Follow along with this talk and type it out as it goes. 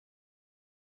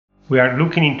We are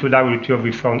looking into WTO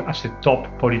reform as a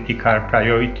top political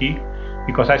priority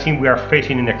because I think we are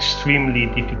facing an extremely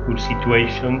difficult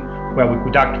situation where we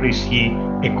could actually see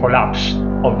a collapse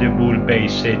of the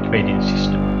rule-based trading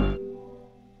system.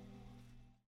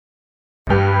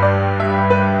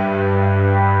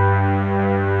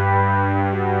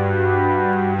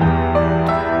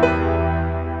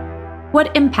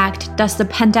 What impact does the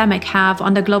pandemic have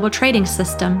on the global trading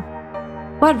system?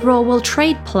 What role will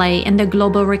trade play in the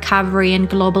global recovery and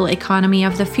global economy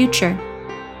of the future?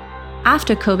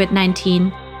 After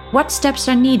COVID-19, what steps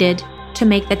are needed to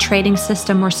make the trading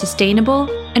system more sustainable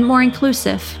and more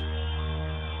inclusive?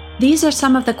 These are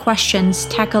some of the questions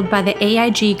tackled by the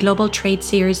AIG Global Trade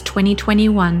Series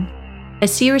 2021, a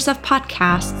series of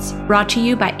podcasts brought to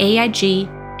you by AIG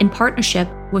in partnership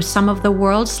with some of the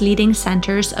world's leading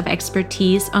centers of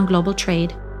expertise on global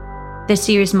trade. The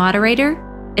series moderator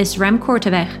is Rem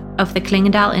Korteweg of the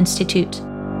Klingendahl Institute.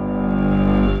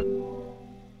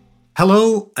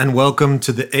 Hello and welcome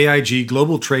to the AIG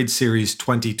Global Trade Series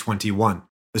 2021,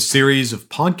 a series of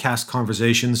podcast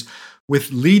conversations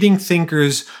with leading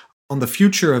thinkers on the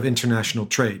future of international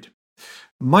trade.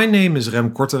 My name is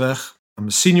Rem Korteweg. I'm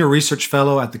a senior research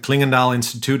fellow at the Klingendahl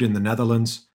Institute in the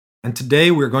Netherlands, and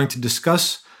today we're going to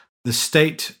discuss the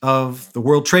state of the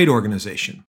World Trade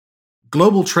Organization.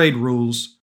 Global trade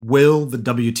rules. Will the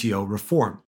WTO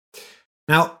reform?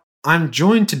 Now, I'm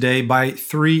joined today by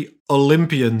three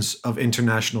Olympians of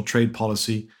international trade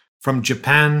policy from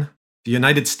Japan, the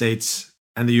United States,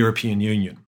 and the European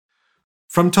Union.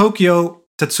 From Tokyo,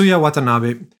 Tetsuya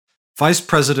Watanabe, Vice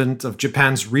President of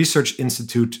Japan's Research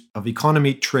Institute of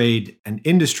Economy, Trade, and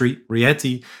Industry,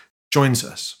 RIETI, joins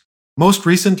us. Most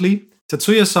recently,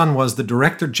 Tetsuya-san was the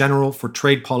Director General for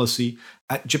Trade Policy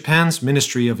at Japan's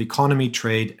Ministry of Economy,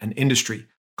 Trade, and Industry,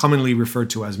 commonly referred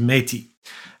to as METI.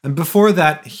 And before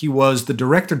that, he was the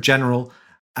Director General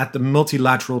at the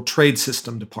Multilateral Trade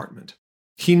System Department.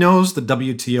 He knows the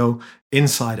WTO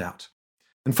inside out.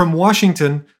 And from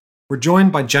Washington, we're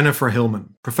joined by Jennifer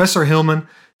Hillman. Professor Hillman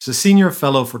is a Senior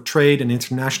Fellow for Trade and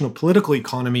International Political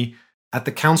Economy at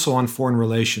the Council on Foreign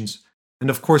Relations.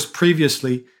 And of course,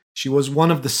 previously, she was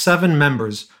one of the 7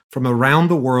 members from around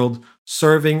the world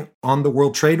serving on the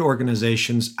World Trade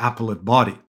Organization's appellate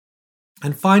body.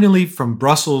 And finally, from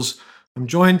Brussels, I'm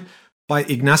joined by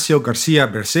Ignacio Garcia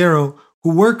Bercero,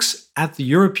 who works at the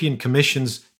European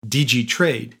Commission's DG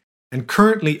Trade and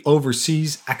currently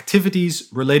oversees activities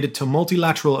related to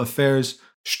multilateral affairs,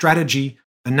 strategy,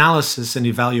 analysis, and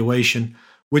evaluation,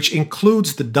 which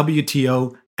includes the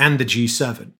WTO and the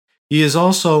G7. He is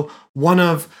also one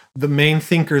of the main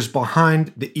thinkers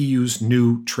behind the EU's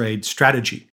new trade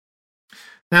strategy.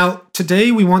 Now,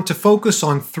 today we want to focus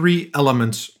on 3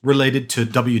 elements related to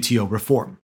WTO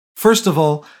reform. First of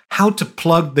all, how to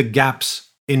plug the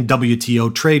gaps in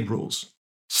WTO trade rules.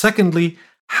 Secondly,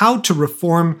 how to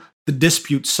reform the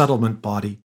dispute settlement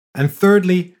body. And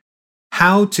thirdly,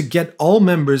 how to get all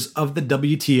members of the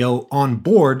WTO on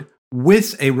board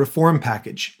with a reform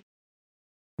package.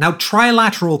 Now,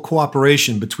 trilateral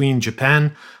cooperation between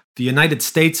Japan, the United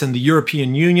States, and the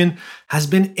European Union has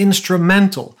been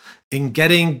instrumental in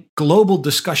getting global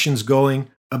discussions going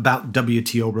about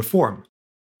WTO reform.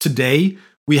 Today,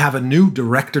 we have a new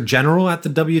Director General at the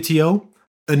WTO,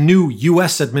 a new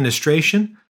US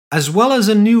administration, as well as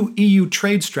a new EU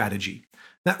trade strategy.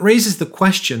 That raises the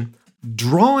question,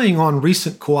 drawing on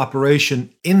recent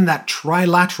cooperation in that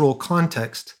trilateral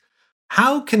context,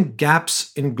 how can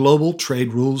gaps in global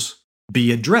trade rules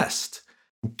be addressed?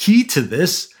 Key to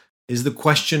this is the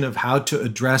question of how to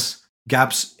address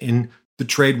gaps in the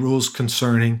trade rules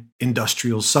concerning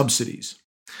industrial subsidies.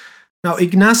 Now,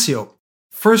 Ignacio,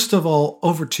 first of all,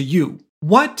 over to you.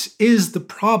 What is the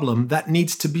problem that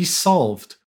needs to be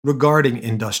solved regarding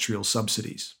industrial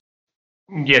subsidies?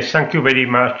 Yes, thank you very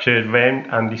much, Ren,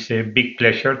 and it's a big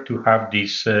pleasure to have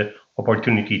this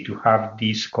opportunity to have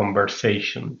this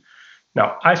conversation.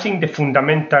 Now, I think the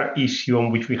fundamental issue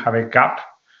on which we have a gap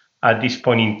at this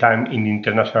point in time in the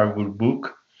International Rule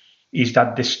Book is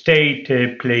that the state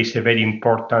plays a very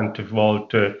important role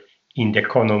in the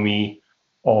economy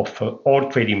of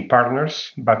all trading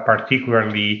partners, but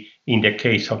particularly in the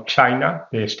case of China,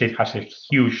 the state has a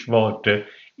huge role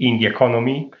in the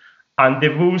economy. And the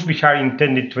rules which are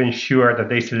intended to ensure that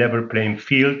there is a level playing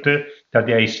field, that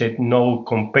there is no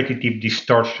competitive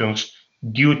distortions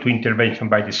due to intervention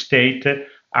by the state,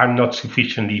 are not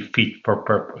sufficiently fit for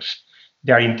purpose.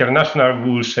 There are international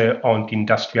rules on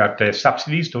industrial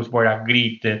subsidies. Those were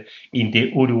agreed in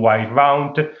the Uruguay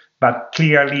round, but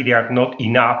clearly they are not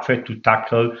enough to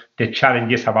tackle the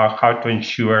challenges about how to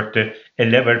ensure a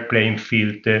level playing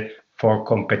field for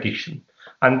competition.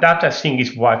 And that, I think,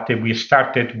 is what we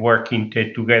started working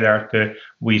together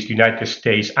with the United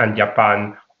States and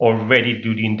Japan already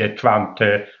during the Trump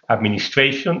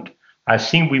administration. I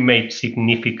think we made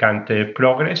significant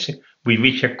progress. We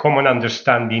reached a common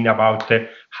understanding about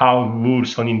how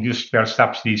rules on industrial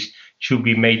subsidies should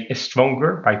be made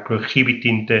stronger by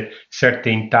prohibiting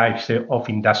certain types of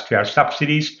industrial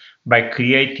subsidies, by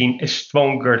creating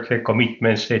stronger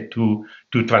commitments to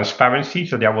transparency.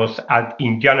 So there was,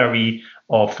 in January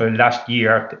of last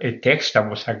year, a text that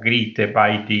was agreed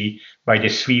by the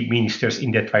three ministers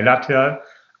in the trilateral.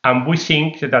 And we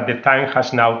think that the time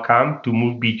has now come to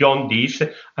move beyond this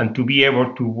and to be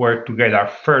able to work together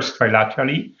first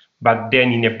trilaterally, but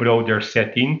then in a broader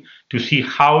setting to see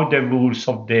how the rules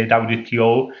of the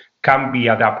WTO can be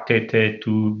adapted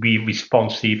to be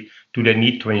responsive to the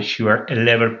need to ensure a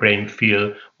level playing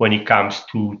field when it comes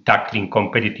to tackling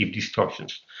competitive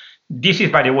distortions. This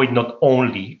is, by the way, not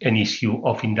only an issue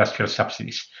of industrial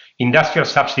subsidies. Industrial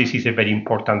subsidies is a very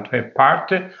important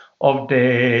part of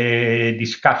the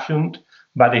discussion,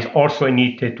 but there's also a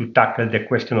need to tackle the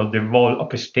question of the role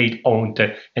of state-owned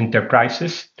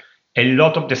enterprises. A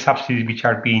lot of the subsidies which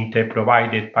are being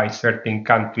provided by certain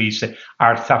countries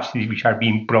are subsidies which are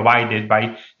being provided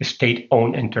by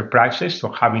state-owned enterprises.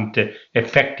 So having the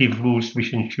effective rules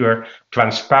which ensure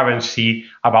transparency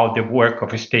about the work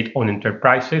of state-owned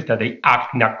enterprises, that they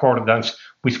act in accordance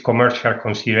with commercial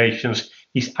considerations,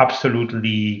 is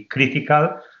absolutely critical.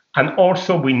 And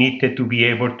also we needed to be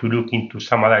able to look into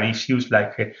some other issues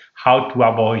like how to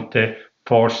avoid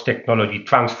forced technology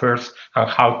transfers and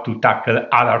how to tackle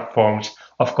other forms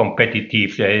of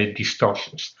competitive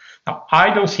distortions. Now,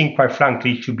 I don't think, quite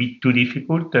frankly, it should be too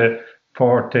difficult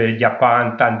for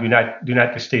Japan and the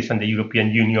United States and the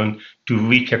European Union to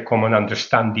reach a common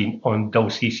understanding on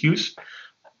those issues.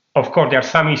 Of course, there are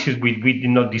some issues we did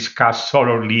not discuss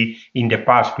thoroughly in the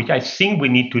past, which I think we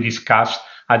need to discuss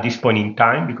at this point in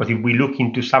time, because if we look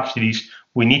into subsidies,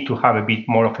 we need to have a bit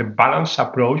more of a balanced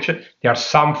approach. There are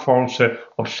some forms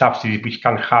of subsidies which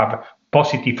can have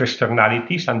positive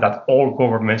externalities and that all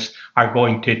governments are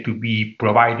going to be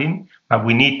providing, but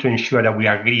we need to ensure that we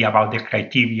agree about the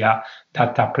criteria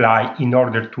that apply in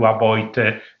order to avoid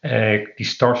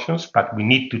distortions. But we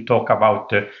need to talk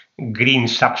about green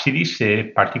subsidies,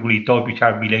 particularly those which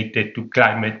are related to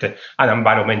climate and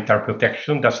environmental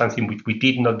protection. That's something which we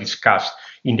did not discuss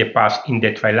in the past in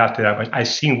the trilateral, but I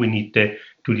think we need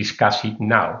to discuss it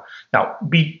now. But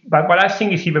what I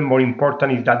think is even more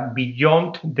important is that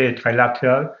beyond the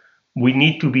trilateral, we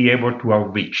need to be able to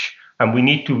outreach. And we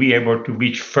need to be able to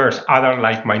reach first other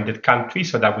like-minded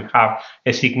countries so that we have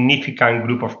a significant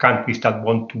group of countries that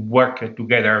want to work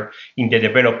together in the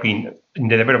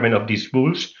development of these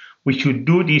rules. We should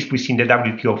do this within the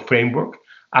WTO framework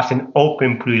as an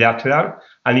open plurilateral,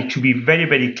 and it should be very,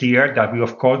 very clear that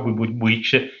we would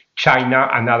reach China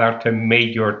and other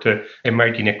major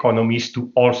emerging economies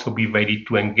to also be ready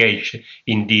to engage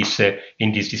in these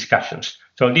discussions.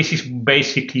 So this is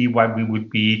basically what we would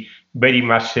be very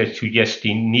much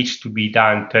suggesting needs to be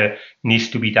done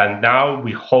now.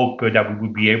 We hope that we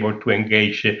will be able to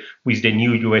engage with the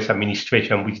new U.S.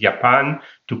 administration, with Japan,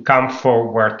 to come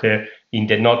forward in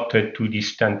the not too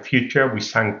distant future with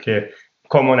some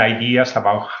common ideas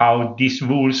about how these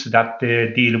rules that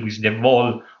deal with the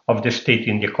role of the state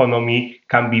in the economy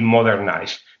can be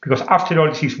modernized. Because after all,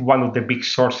 this is one of the big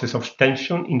sources of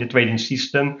tension in the trading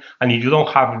system. And if you don't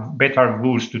have better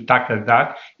rules to tackle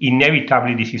that,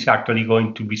 inevitably this is actually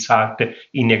going to result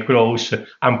in a growth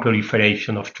and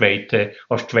proliferation of trade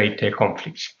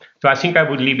conflicts. So I think I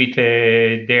would leave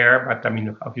it there, but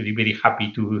I'll be very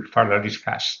happy to further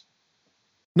discuss.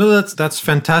 No, that's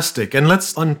fantastic. And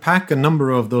let's unpack a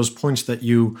number of those points that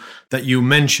you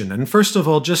mentioned. And first of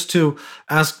all, just to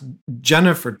ask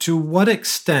Jennifer, to what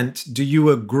extent do you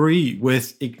agree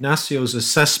with Ignacio's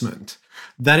assessment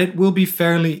that it will be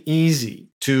fairly easy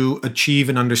to achieve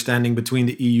an understanding between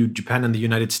the EU, Japan, and the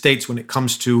United States when it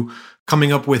comes to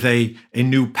coming up with a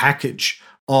new package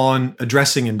on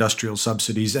addressing industrial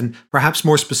subsidies? And perhaps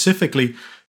more specifically,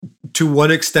 to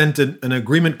what extent an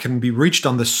agreement can be reached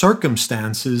on the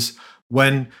circumstances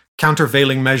when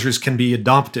countervailing measures can be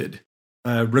adopted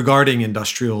regarding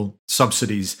industrial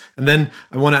subsidies. And then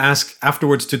I want to ask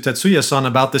afterwards to Tetsuya-san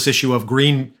about this issue of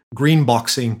green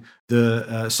boxing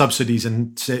the subsidies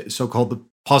and so-called the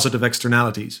positive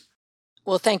externalities.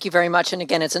 Well, thank you very much. And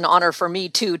again, it's an honor for me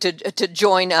too to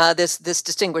join this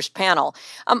distinguished panel.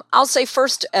 I'll say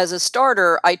first, as a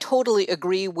starter, I totally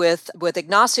agree with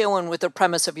Ignacio and with the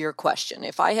premise of your question.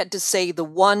 If I had to say the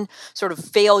one sort of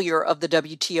failure of the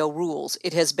WTO rules,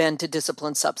 it has been to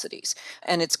discipline subsidies.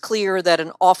 And it's clear that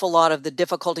an awful lot of the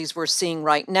difficulties we're seeing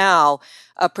right now,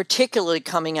 particularly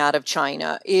coming out of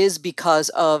China, is because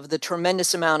of the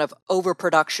tremendous amount of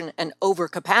overproduction and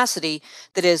overcapacity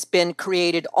that has been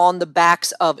created on the backs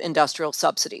of industrial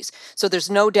subsidies. So there's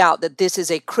no doubt that this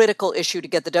is a critical issue to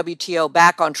get the WTO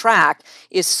back on track,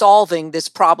 is solving this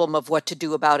problem of what to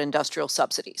do about industrial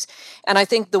subsidies. And I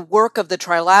think the work of the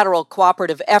trilateral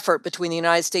cooperative effort between the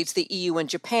United States, the EU, and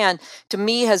Japan, to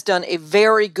me, has done a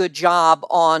very good job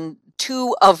on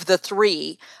two of the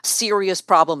three serious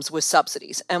problems with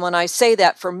subsidies. And when I say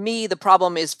that, for me, the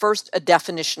problem is first a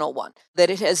definitional one, that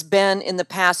it has been in the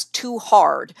past too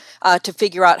hard to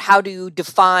figure out how to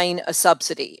define a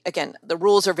subsidy. Again, the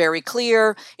rules are very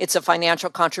clear. It's a financial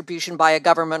contribution by a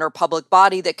government or public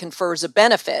body that confers a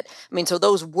benefit. I mean, so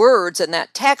those words and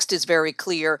that text is very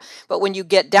clear. But when you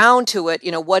get down to it,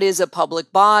 what is a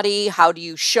public body? How do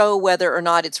you show whether or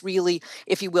not it's really,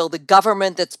 if you will, the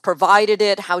government that's provided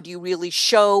it? How do you really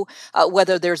show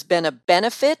whether there's been a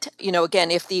benefit?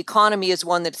 Again, if the economy is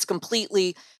one that's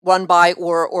completely run by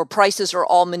or prices are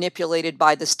all manipulated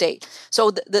by the state.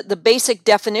 So the basic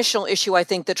definitional issue, I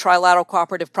think the trilateral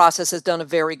cooperative process has done a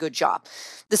very good job.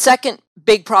 The second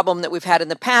big problem that we've had in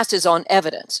the past is on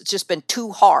evidence. It's just been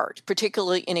too hard,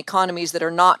 particularly in economies that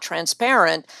are not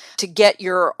transparent, to get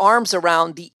your arms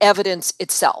around the evidence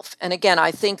itself. And again,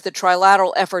 I think the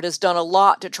trilateral effort has done a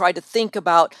lot to try to think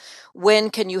about when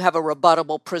can you have a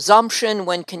rebuttable presumption,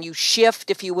 when can you shift,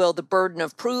 if you will, the burden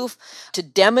of proof to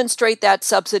demonstrate that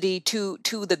subsidy to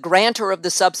the grantor of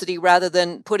the subsidy rather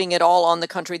than putting it all on the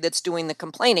country that's doing the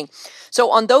complaining.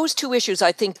 So on those two issues,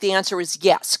 I think the answer is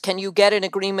yes. Can you get an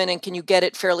agreement and can you get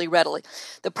it fairly readily?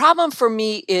 The problem for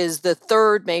me is the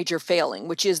third major failing,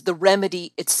 which is the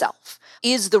remedy itself.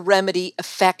 Is the remedy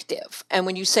effective? And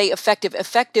when you say effective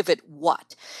at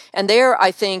what? And there,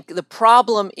 I think the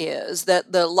problem is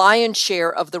that the lion's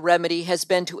share of the remedy has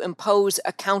been to impose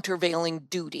a countervailing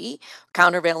duty,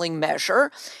 countervailing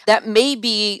measure that may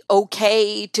be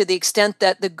okay to the extent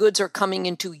that the goods are coming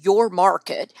into your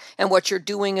market, and what you're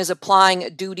doing is applying a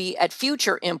duty at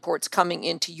future imports coming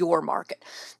into your market.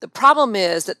 The problem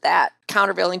is that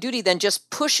countervailing duty then just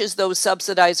pushes those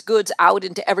subsidized goods out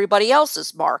into everybody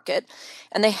else's market,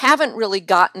 and they haven't really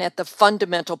gotten at the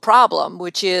fundamental problem,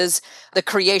 which is the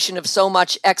creation of so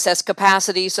much excess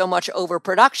capacity, so much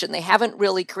overproduction. They haven't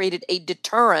really created a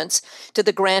deterrence to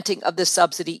the granting of the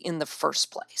subsidy in the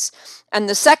first place. And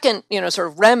the second, sort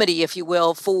of remedy, if you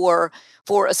will, for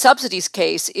a subsidies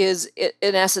case is,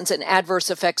 in essence, an adverse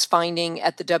effects finding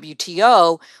at the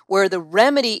WTO, where the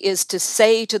remedy is to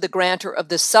say to the grantor of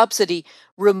the subsidy,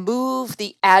 remove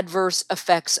the adverse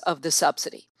effects of the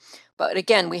subsidy. But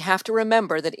again, we have to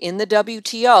remember that in the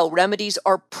WTO, remedies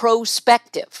are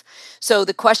prospective. So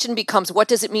the question becomes, what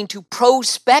does it mean to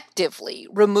prospectively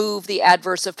remove the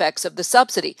adverse effects of the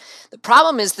subsidy? The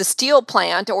problem is the steel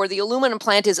plant or the aluminum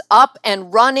plant is up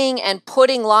and running and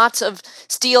putting lots of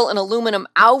steel and aluminum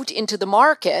out into the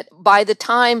market. By the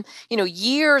time,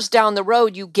 years down the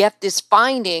road, you get this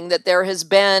finding that there has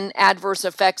been adverse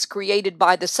effects created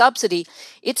by the subsidy,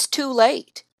 it's too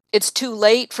late. It's too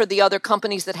late for the other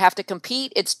companies that have to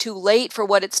compete. It's too late for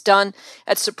what it's done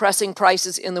at suppressing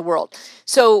prices in the world.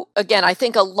 So again, I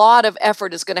think a lot of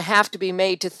effort is going to have to be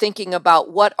made to thinking about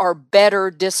what are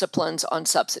better disciplines on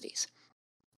subsidies.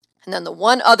 And then the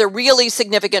one other really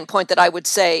significant point that I would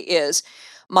say is,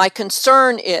 my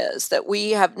concern is that we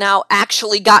have now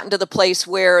actually gotten to the place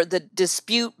where the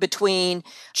dispute between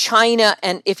China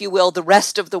and, if you will, the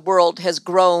rest of the world has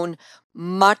grown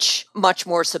much, much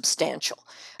more substantial,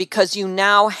 because you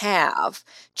now have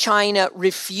China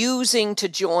refusing to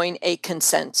join a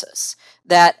consensus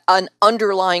that an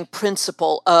underlying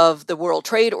principle of the World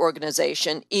Trade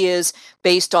Organization is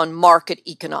based on market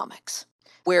economics,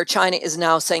 where China is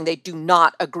now saying they do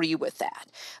not agree with that.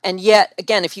 And yet,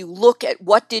 again, if you look at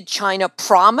what did China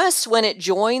promise when it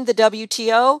joined the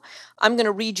WTO, I'm going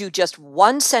to read you just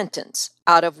one sentence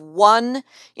out of one,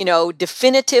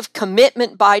 definitive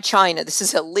commitment by China. This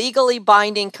is a legally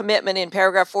binding commitment in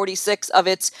paragraph 46 of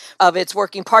its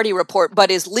Working Party report, but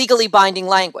is legally binding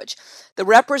language. The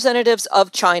representatives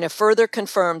of China further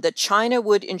confirmed that China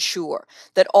would ensure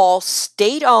that all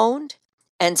state-owned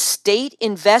and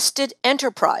state-invested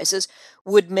enterprises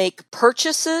would make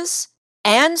purchases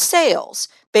and sales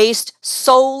based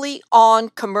solely on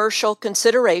commercial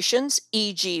considerations,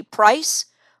 e.g. price,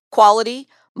 quality,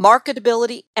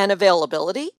 marketability, and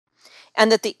availability,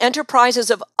 and that the enterprises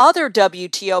of other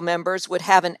WTO members would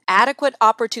have an adequate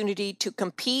opportunity to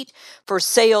compete for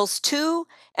sales to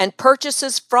and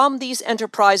purchases from these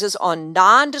enterprises on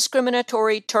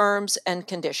non-discriminatory terms and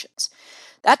conditions.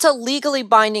 That's a legally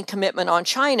binding commitment on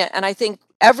China, and I think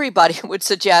everybody would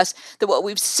suggest that what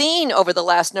we've seen over the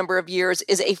last number of years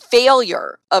is a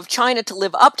failure of China to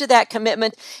live up to that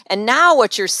commitment. And now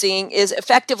what you're seeing is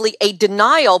effectively a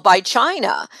denial by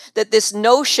China that this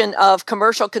notion of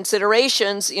commercial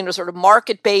considerations, sort of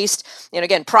market-based,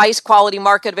 again, price, quality,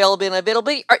 market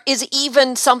availability, is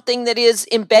even something that is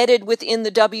embedded within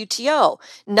the WTO,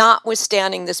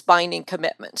 notwithstanding this binding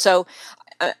commitment. So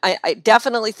I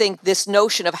definitely think this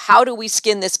notion of how do we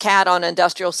skin this cat on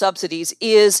industrial subsidies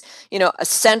is, a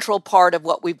central part of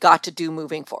what we've got to do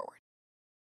moving forward.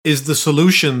 Is the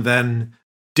solution then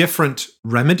different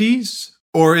remedies,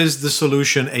 or is the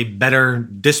solution a better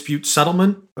dispute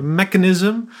settlement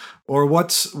mechanism, or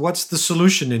what's the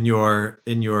solution in your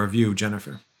view,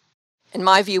 Jennifer? In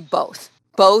my view, both.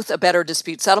 Both a better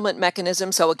dispute settlement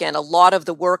mechanism. So again, a lot of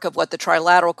the work of what the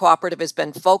Trilateral Cooperative has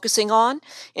been focusing on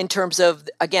in terms of,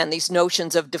 again, these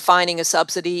notions of defining a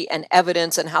subsidy and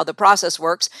evidence and how the process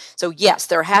works. So yes,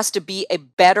 there has to be a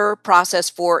better process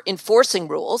for enforcing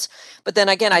rules. But then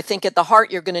again, I think at the heart,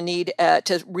 you're going to need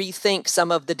to rethink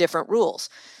some of the different rules.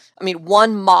 I mean,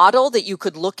 one model that you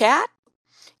could look at,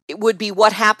 it would be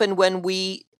what happened when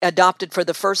we adopted for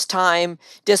the first time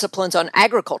disciplines on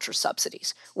agriculture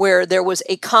subsidies, where there was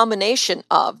a combination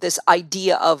of this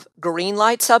idea of green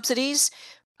light subsidies,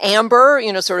 amber,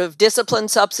 sort of discipline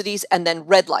subsidies, and then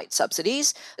red light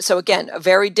subsidies. So again, a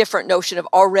very different notion of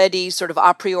already sort of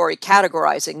a priori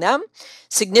categorizing them,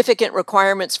 significant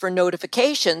requirements for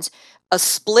notifications, a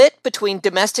split between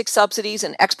domestic subsidies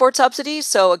and export subsidies.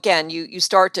 So again, you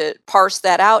start to parse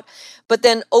that out. But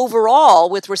then overall,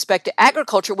 with respect to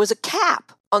agriculture, was a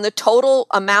cap on the total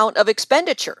amount of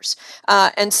expenditures.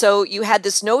 And so you had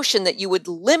this notion that you would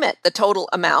limit the total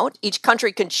amount. Each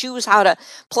country can choose how to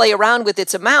play around with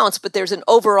its amounts, but there's an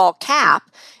overall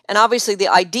cap. And obviously the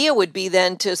idea would be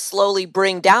then to slowly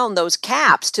bring down those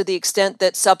caps to the extent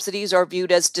that subsidies are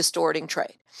viewed as distorting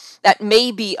trade. That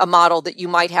may be a model that you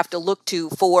might have to look to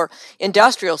for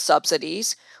industrial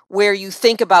subsidies, where you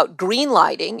think about green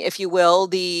lighting, if you will,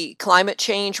 the climate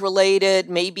change related,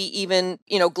 maybe even,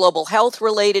 global health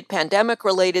related, pandemic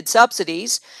related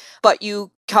subsidies, but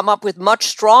you come up with much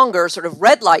stronger sort of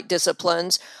red light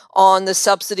disciplines on the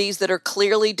subsidies that are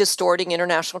clearly distorting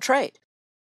international trade.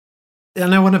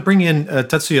 And I want to bring in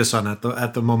Tetsuya-san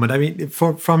at the moment. I mean,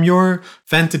 from your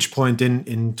vantage point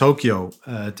in Tokyo,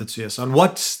 Tetsuya-san,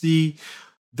 what's the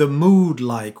mood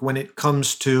like when it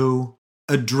comes to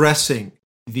addressing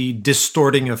the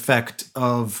distorting effect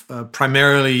of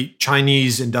primarily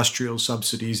Chinese industrial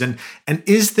subsidies? And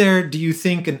is there, do you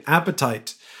think, an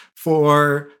appetite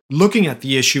for looking at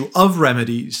the issue of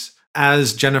remedies,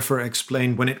 as Jennifer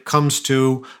explained, when it comes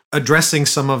to addressing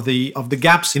some of the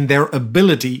gaps in their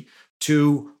ability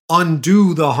to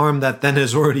undo the harm that then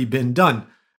has already been done?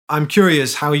 I'm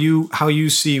curious how you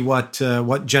see what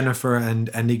Jennifer and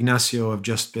Ignacio have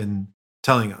just been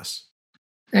telling us.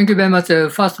 Thank you very much.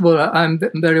 First of all, I'm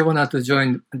very honored to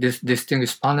join this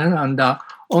distinguished panel. And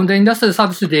on the industrial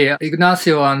subsidy,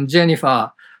 Ignacio and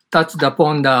Jennifer touched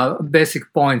upon the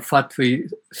basic point that we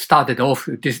started off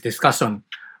this discussion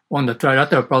on the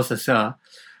trilateral process.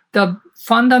 The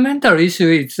fundamental issue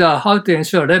is how to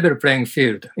ensure a level playing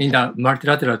field in the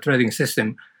multilateral trading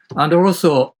system, and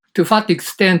also to what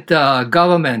extent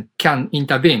government can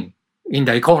intervene in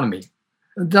the economy.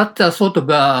 That's a sort of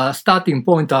a starting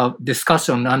point of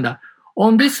discussion. And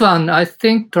on this one, I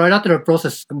think trilateral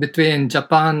process between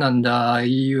Japan and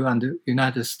EU and the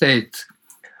United States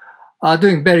are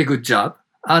doing very good job.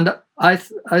 And I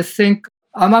think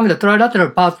among the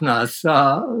trilateral partners,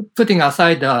 putting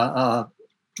aside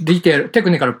detailed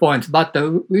technical points, but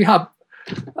we have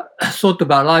sort of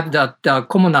arrived at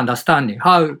common understanding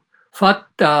what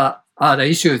are the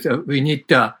issues we need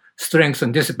to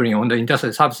strengthen discipline on the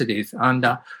industrial subsidies, and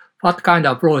what kind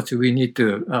of approach we need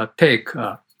to take.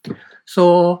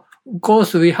 So, of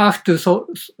course, we have to sort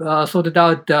it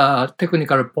out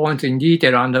technical points in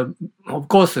detail, and of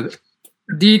course,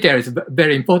 detail is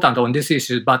very important on this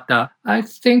issue, but I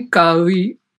think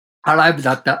we arrived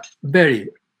at a very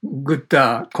good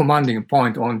commanding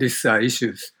point on these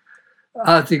issues.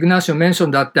 As Ignacio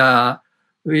mentioned, that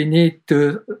we need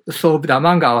to solve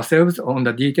among ourselves on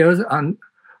the details, and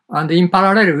in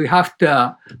parallel, we have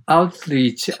to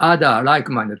outreach other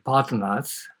like-minded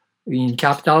partners in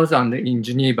capitals and in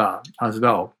Geneva as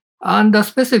well. And a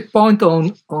specific point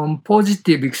on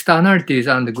positive externalities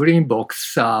and green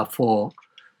box for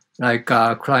like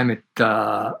climate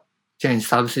change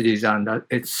subsidies and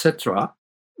etc.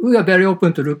 We are very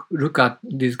open to look at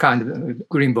this kind of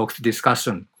green box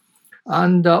discussion.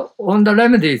 And on the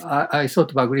remedies, I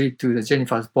sort of agree to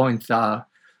Jennifer's point that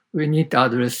we need to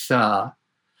address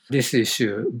this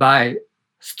issue by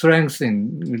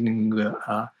strengthening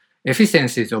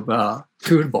efficiencies of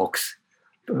toolbox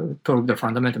to solve the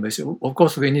fundamental issue. Of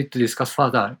course, we need to discuss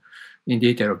further in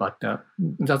detail, but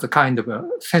that's a kind of a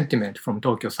sentiment from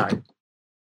Tokyo side.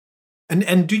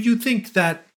 And do you think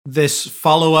that this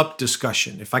follow-up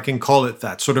discussion, if I can call it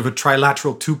that, sort of a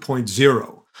trilateral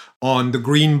 2.0 on the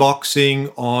green boxing,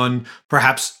 on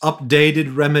perhaps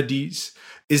updated remedies,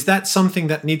 is that something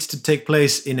that needs to take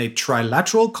place in a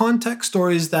trilateral context,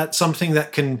 or is that something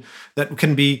that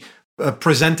can be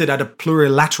presented at a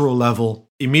plurilateral level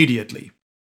immediately?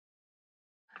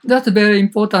 That's a very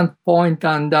important point.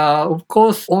 And of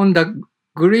course, on the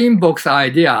green box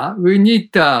idea, we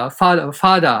need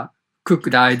further cook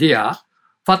the idea.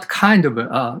 What kind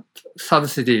of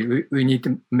subsidy we need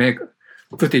to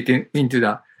put it into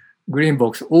the green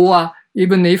box, or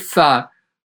even if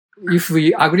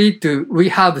we agree to, we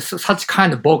have such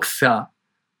kind of box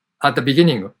at the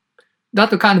beginning.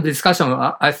 That kind of discussion,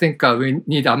 I think we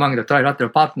need among the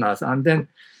trilateral partners. And then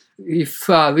if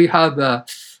we have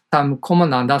some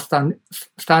common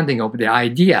understanding of the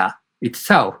idea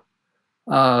itself,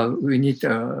 we need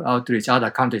to outreach other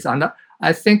countries. And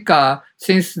I think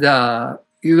since the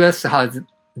US has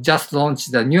just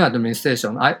launched the new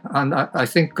administration, I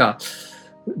think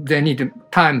they need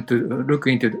time to look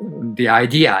into the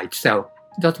idea itself.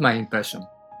 That's my impression.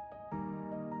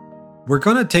 We're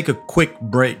going to take a quick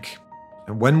break.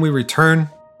 And when we return,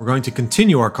 we're going to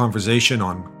continue our conversation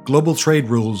on global trade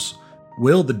rules.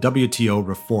 Will the WTO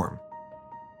reform?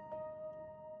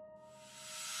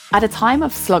 At a time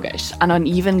of sluggish and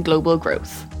uneven global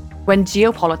growth, when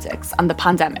geopolitics and the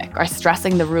pandemic are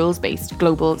stressing the rules-based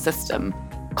global system,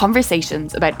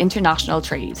 conversations about international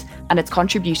trade and its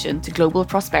contribution to global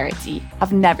prosperity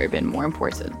have never been more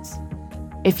important.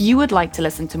 If you would like to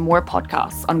listen to more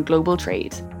podcasts on global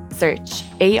trade, search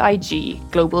AIG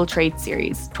Global Trade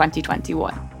Series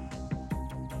 2021.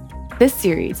 This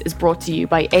series is brought to you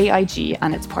by AIG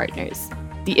and its partners,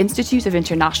 the Institute of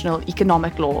International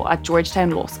Economic Law at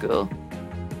Georgetown Law School,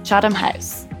 Chatham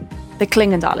House, the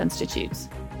Klingendahl Institute,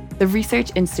 the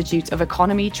Research Institute of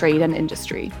Economy, Trade and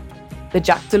Industry, the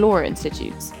Jacques Delors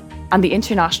Institute, and the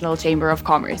International Chamber of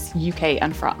Commerce, UK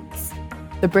and France.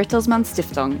 The Bertelsmann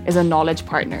Stiftung is a knowledge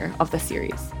partner of the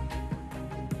series.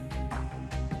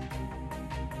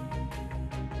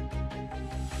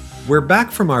 We're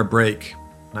back from our break,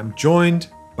 and I'm joined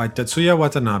by Tetsuya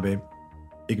Watanabe,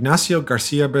 Ignacio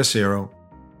Garcia Bracero,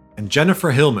 and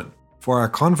Jennifer Hillman for our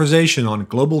conversation on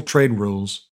global trade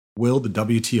rules. Will the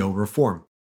WTO reform?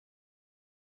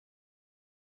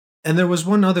 And there was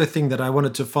one other thing that I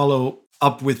wanted to follow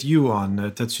up with you on,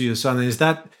 Tetsuya-san, is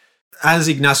that, as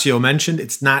Ignacio mentioned,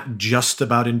 it's not just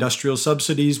about industrial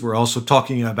subsidies. We're also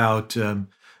talking about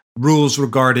rules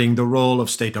regarding the role of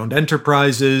state-owned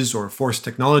enterprises or forced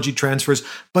technology transfers.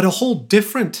 But a whole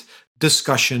different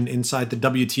discussion inside the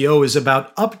WTO is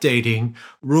about updating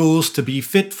rules to be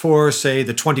fit for, say,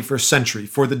 the 21st century,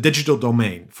 for the digital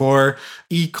domain, for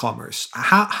e-commerce.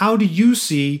 How do you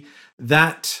see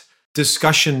that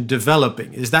discussion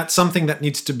developing? Is that something that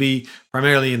needs to be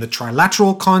primarily in the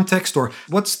trilateral context, or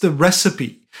what's the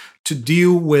recipe to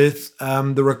deal with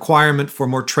the requirement for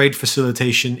more trade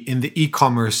facilitation in the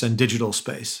e-commerce and digital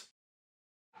space?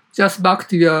 Just back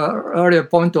to your earlier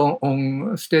point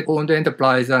on state-owned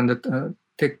enterprise and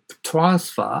tech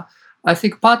transfer, I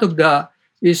think part of the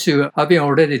issue have been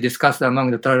already discussed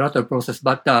among the trilateral process,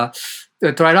 but the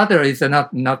trilateral is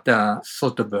not a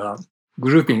sort of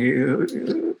grouping.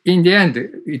 In the end,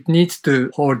 it needs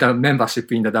to hold a membership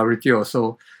in the WTO.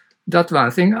 So that's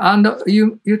one thing. And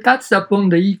you touched upon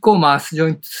the e-commerce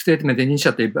joint statement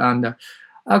initiative. And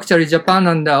actually, Japan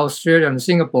and Australia and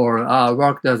Singapore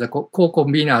worked as a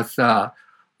co-conveners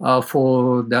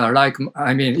for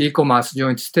the e-commerce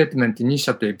joint statement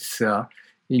initiatives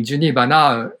in Geneva.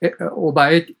 Now,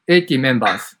 over 80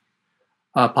 members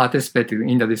participating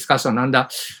in the discussion. And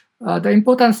the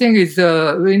important thing is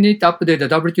we need to update the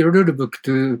WTO rulebook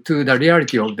to the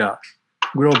reality of the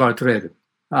global trade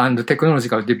and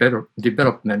technological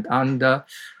development. And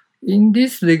in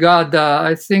this regard,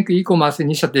 I think e-commerce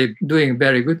initiative doing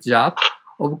very good job.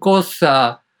 Of course,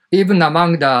 even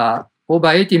among the over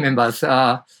 80 members,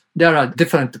 there are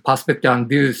different perspectives and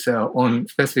views on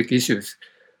specific issues.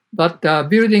 But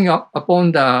building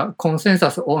upon the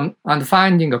consensus on and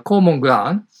finding a common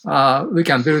ground, we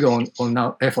can build on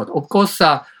our effort. Of course,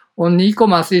 on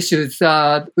e-commerce issues,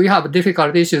 we have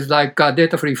difficult issues like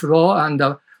data-free flow and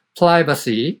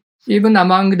privacy. Even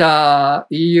among the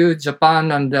EU,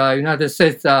 Japan, and the United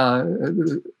States,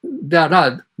 there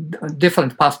are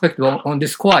different perspectives on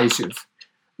these core issues.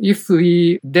 If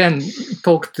we then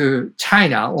talk to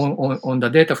China on the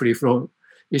data-free flow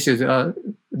issues,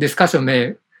 discussion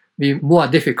may be more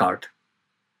difficult.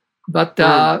 But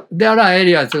there are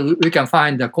areas we can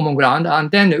find the common ground,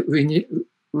 and then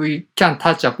we can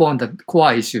touch upon the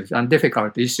core issues and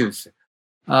difficult issues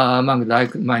among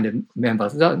like-minded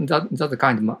members. That's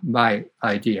kind of my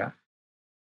idea.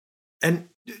 And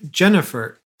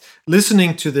Jennifer,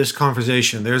 listening to this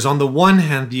conversation, there's on the one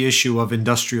hand the issue of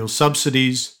industrial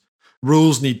subsidies.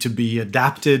 Rules need to be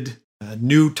adapted.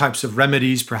 New types of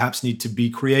remedies perhaps need to be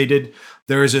created.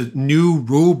 There is a new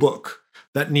rule book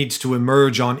that needs to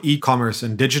emerge on e-commerce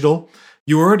and digital.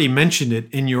 You already mentioned it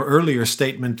in your earlier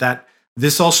statement that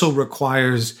this also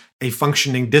requires a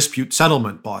functioning dispute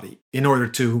settlement body in order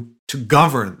to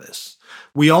govern this.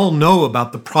 We all know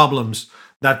about the problems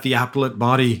that the appellate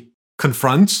body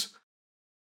confronts.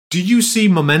 Do you see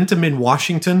momentum in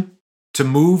Washington to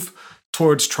move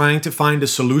towards trying to find a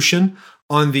solution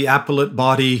on the appellate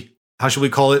body, how should we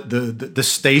call it, the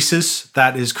stasis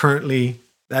that it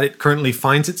currently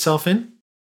finds itself in?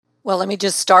 Well, let me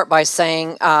just start by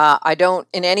saying I don't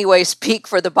in any way speak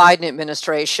for the Biden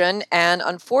administration. And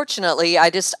unfortunately, I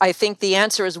think the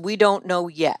answer is we don't know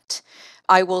yet.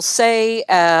 I will say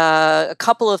a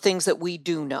couple of things that we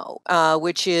do know,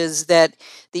 which is that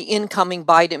the incoming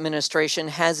Biden administration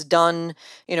has done,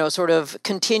 sort of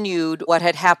continued what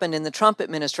had happened in the Trump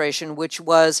administration, which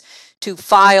was to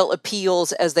file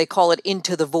appeals, as they call it,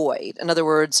 into the void. In other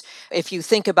words, if you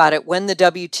think about it, when the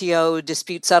WTO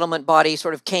dispute settlement body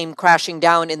sort of came crashing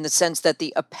down in the sense that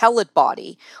the appellate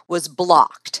body was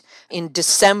blocked in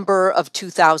December of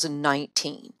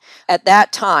 2019. At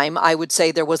that time, I would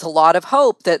say there was a lot of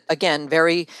hope that, again,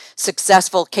 very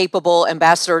successful, capable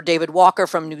Ambassador David Walker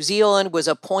from New Zealand was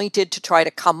appointed to try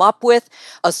to come up with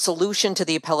a solution to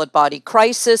the appellate body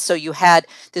crisis. So you had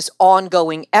this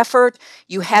ongoing effort.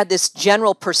 You had this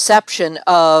general perception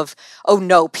of, oh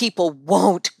no, people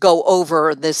won't go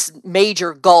over this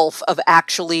major gulf of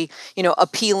actually,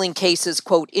 appealing cases,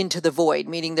 quote, into the void,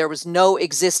 meaning there was no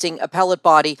existing appellate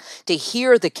body to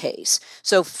hear the case.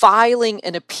 So filing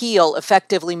an appeal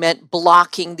effectively meant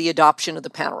blocking the adoption of the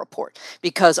panel report,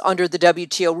 because under the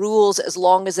WTO rules, as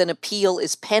long as an appeal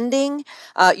is pending,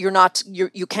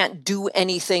 you can't do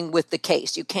anything with the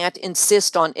case. You can't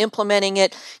insist on implementing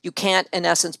it. You can't, in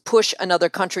essence, push another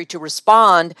country to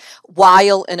respond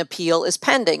while an appeal is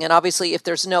pending. And obviously, if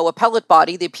there's no appellate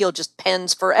body, the appeal just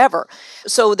pends forever.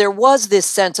 So there was this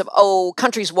sense of, oh,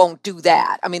 countries won't do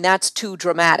that. I mean, that's too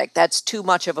dramatic. That's too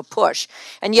much of a push.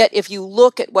 And yet, if you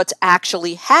look at what's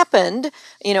actually happened,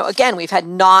 again, we've had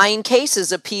 9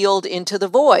 cases appealed into the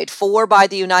void, 4 by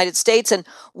the United States and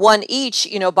 1 each,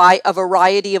 by a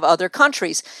variety of other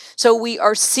countries. So we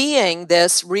are seeing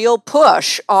this real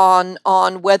push on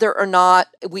whether or not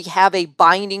we have a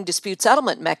binding dispute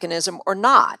settlement mechanism or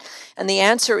not. And the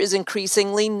answer is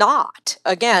increasingly not.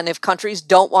 Again, if countries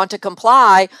don't want to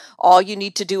comply, all you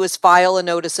need to do is file a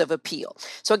notice of appeal.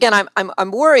 So again,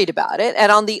 I'm worried about it.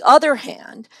 And on the other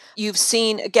hand, you've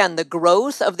seen, again, the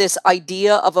growth of this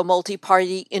idea of a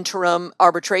multi-party interim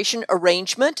arbitration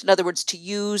arrangement. In other words, to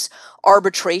use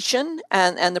arbitration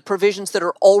and the provisions that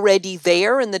are already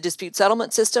there in the dispute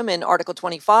settlement system in Article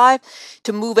 25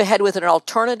 to move ahead with an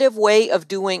alternative way of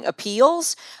doing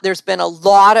appeals. There's been a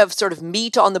lot of sort of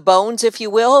meat on the bones, if you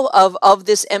will, of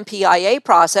this MPIA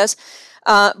process.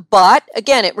 But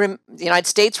again, the United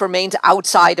States remains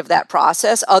outside of that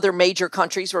process. Other major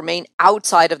countries remain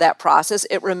outside of that process.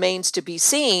 It remains to be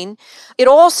seen. It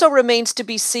also remains to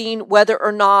be seen whether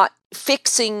or not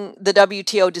fixing the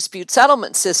WTO dispute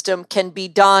settlement system can be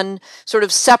done sort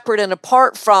of separate and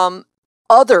apart from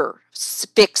other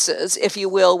fixes, if you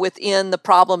will, within the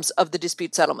problems of the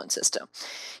dispute settlement system.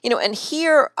 And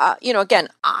here, again,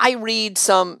 I read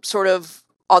some sort of,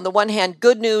 on the one hand,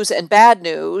 good news and bad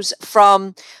news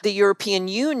from the European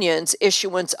Union's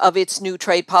issuance of its new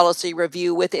trade policy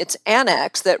review with its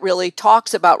annex that really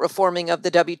talks about reforming of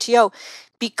the WTO,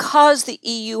 because the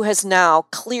EU has now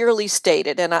clearly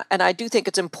stated, and I do think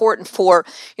it's important for,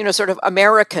 sort of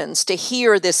Americans to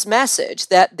hear this message,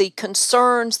 that the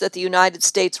concerns that the United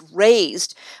States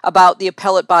raised about the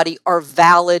appellate body are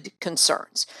valid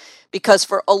concerns. because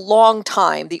for a long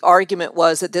time, the argument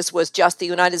was that this was just the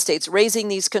United States raising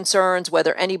these concerns.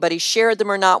 Whether anybody shared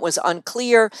them or not was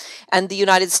unclear, and the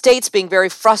United States being very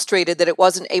frustrated that it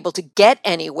wasn't able to get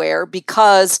anywhere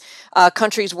because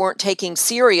countries weren't taking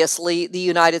seriously the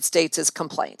United States'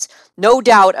 complaints. No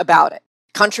doubt about it.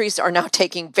 Countries are now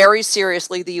taking very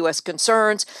seriously the U.S.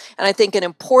 concerns, and I think an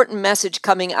important message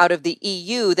coming out of the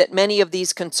EU that many of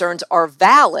these concerns are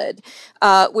valid,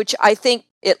 which I think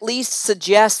at least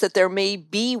suggests that there may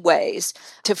be ways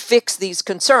to fix these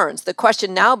concerns. The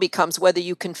question now becomes whether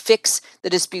you can fix the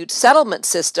dispute settlement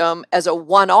system as a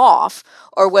one-off,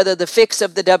 or whether the fix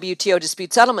of the WTO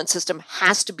dispute settlement system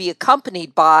has to be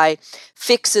accompanied by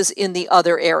fixes in the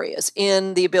other areas,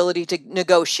 in the ability to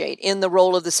negotiate, in the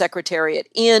role of the Secretariat,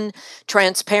 in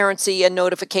transparency and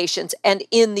notifications, and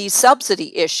in these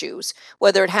subsidy issues,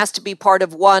 whether it has to be part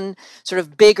of one sort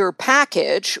of bigger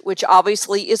package, which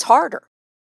obviously is harder.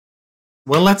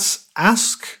 Well, let's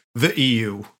ask the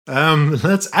EU.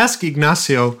 Let's ask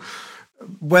Ignacio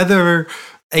whether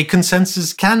a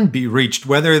consensus can be reached,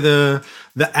 whether the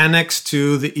annex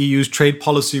to the EU's trade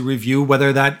policy review,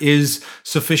 whether that is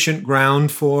sufficient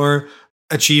ground for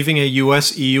achieving a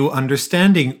US-EU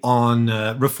understanding on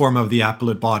reform of the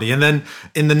appellate body. And then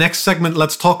in the next segment,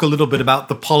 let's talk a little bit about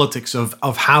the politics of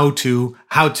how to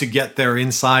get there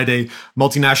inside a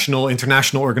multinational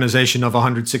international organization of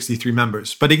 163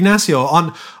 members. But Ignacio,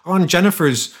 on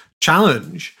Jennifer's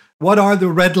challenge, what are the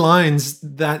red lines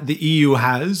that the EU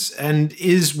has? And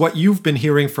is what you've been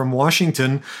hearing from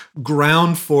Washington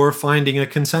ground for finding a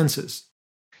consensus?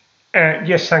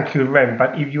 Yes, thank you, Ren.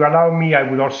 But if you allow me, I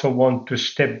would also want to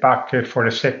step back for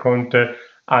a second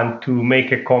and to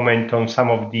make a comment on some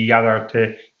of the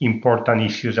other important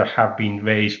issues that have been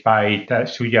raised by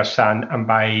Suya-san and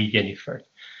by Jennifer.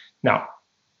 Now,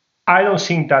 I don't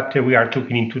think that we are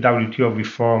looking into WTO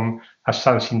reform as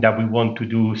something that we want to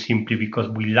do simply because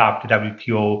we love the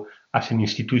WTO as an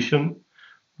institution.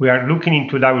 We are looking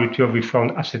into WTO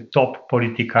reform as a top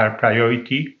political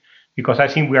priority, because I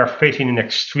think we are facing an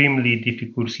extremely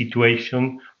difficult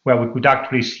situation where we could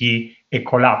actually see a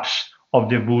collapse of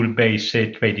the rule-based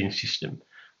trading system.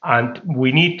 And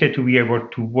we need to be able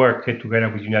to work together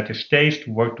with the United States,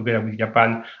 to work together with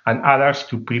Japan and others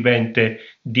to prevent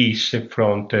this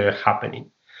from happening.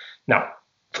 Now,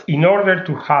 in order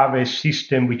to have a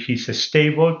system which is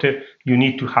stable, you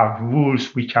need to have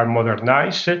rules which are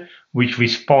modernized, which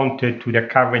respond to the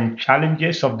current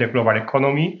challenges of the global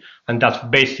economy. And that's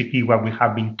basically what we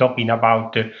have been talking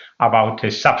about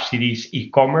subsidies,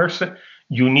 e-commerce.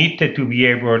 You need to be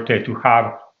able to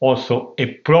have also a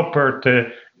proper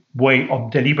way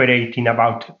of deliberating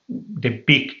about the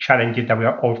big challenges that we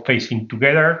are all facing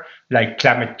together, like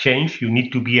climate change. You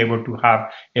need to be able to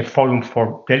have a forum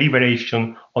for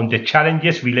deliberation on the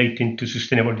challenges relating to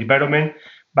sustainable development.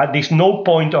 But there's no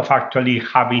point of actually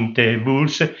having the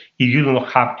rules if you don't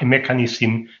have a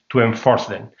mechanism to enforce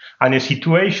them. And a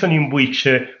situation in which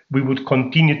we would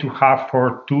continue to have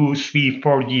for 2, 3,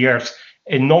 4 years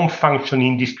a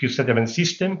non-functioning dispute settlement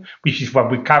system, which is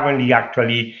what we currently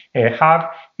actually have,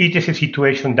 it is a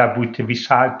situation that would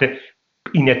result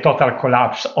in a total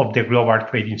collapse of the global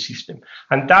trading system.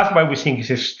 And that's why we think it's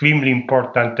extremely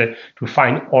important to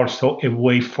find also a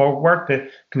way forward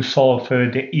to solve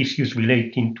the issues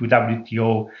relating to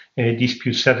WTO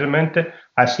dispute settlement.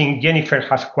 I think Jennifer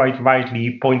has quite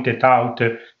rightly pointed out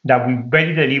that we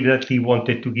very deliberately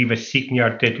wanted to give a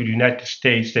signal to the United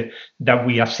States that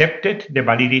we accepted the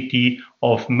validity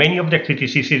of many of the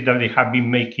criticisms that they have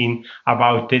been making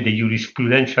about the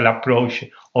jurisprudential approach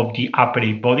of the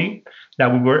appellate body,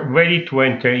 that we were ready to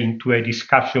enter into a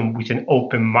discussion with an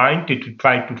open mind to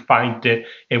try to find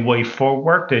a way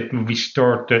forward to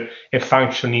restore a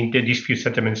functioning dispute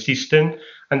settlement system.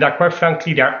 And that, quite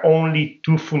frankly, there are only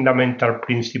 2 fundamental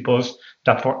principles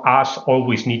that for us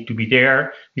always need to be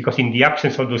there, because in the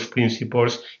absence of those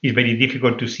principles, it's very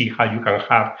difficult to see how you can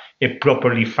have a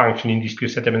properly functioning dispute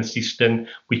settlement system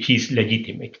which is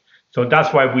legitimate. So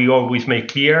that's why we always make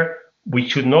clear we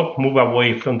should not move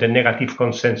away from the negative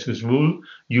consensus rule.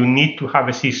 You need to have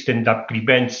a system that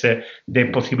prevents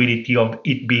the possibility of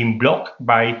it being blocked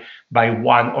by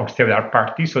one or several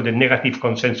parties. So the negative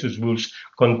consensus rules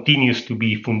continues to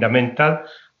be fundamental.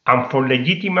 And for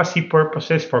legitimacy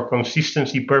purposes, for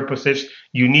consistency purposes,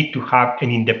 you need to have an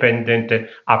independent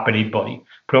appellate body.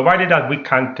 provided that we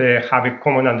can't have a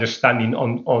common understanding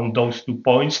on those 2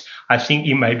 points, I think,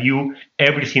 in my view,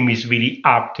 everything is really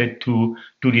up to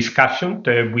discussion.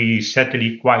 We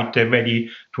certainly quite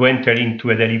ready to enter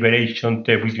into a deliberation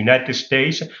with the United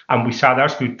States and with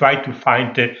others to try to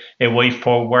find a way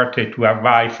forward to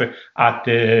arrive at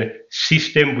a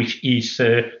system which is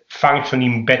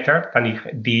functioning better than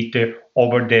it did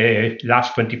over the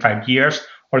last 25 years.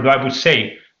 Although I would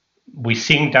say we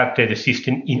think that the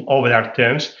system in overall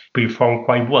terms performed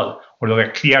quite well, although there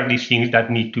are clearly things that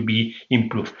need to be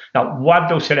improved. Now, what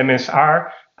those elements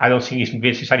are, I don't think it's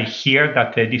necessary here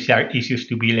that these are issues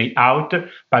to be laid out,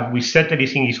 but we certainly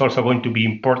think it's also going to be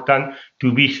important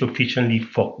to be sufficiently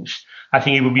focused. I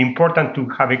think it will be important to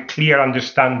have a clear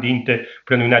understanding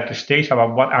from the United States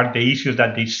about what are the issues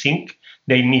that they think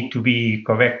they need to be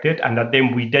corrected, and that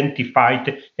then we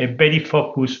identified a very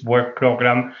focused work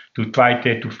program to try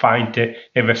to find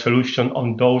a resolution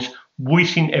on those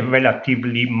within a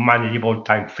relatively manageable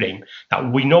time frame. Now,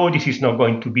 we know this is not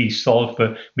going to be solved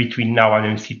between now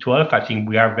and NC12. I think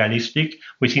we are realistic.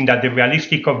 We think that the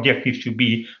realistic objective should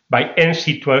be by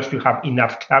NC12 to have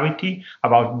enough clarity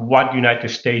about what the United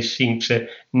States thinks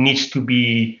needs to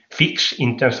be fixed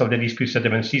in terms of the dispute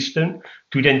settlement system,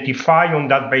 to identify on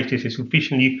that basis a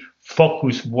sufficiently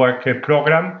focused work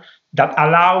program that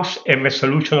allows a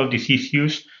resolution of these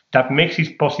issues, that makes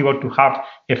it possible to have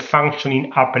a functioning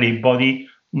appellate body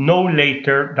no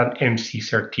later than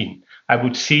MC13. I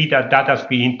would see that has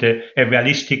been a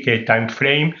realistic time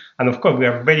frame. And of course, we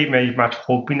are very, very much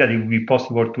hoping that it will be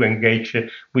possible to engage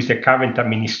with the current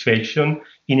administration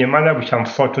in a manner which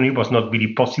unfortunately was not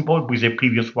really possible with the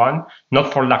previous one,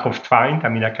 not for lack of trying. I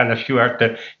mean, I can assure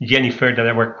Jennifer that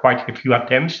there were quite a few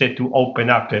attempts to open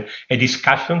up a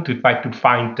discussion to try to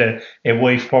find a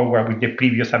way forward with the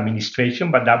previous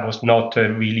administration, but that was not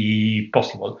really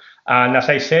possible. And as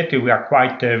I said, we are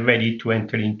quite ready to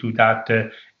enter into that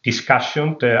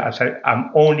discussion. I'm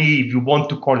only, if you want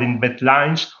to call in red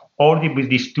lines, only with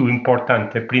these 2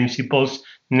 important principles: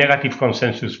 negative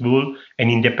consensus rule, an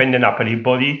independent appellate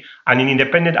body. And an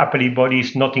independent appellate body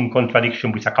is not in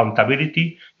contradiction with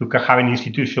accountability. You can have an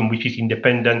institution which is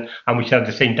independent and which at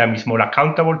the same time is more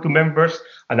accountable to members.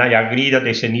 And I agree that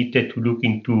there's a need to look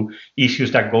into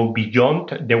issues that go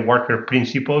beyond the worker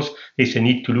principles. There's a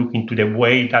need to look into the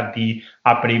way that the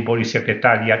appellate body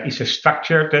secretariat is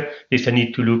structured. There's a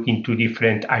need to look into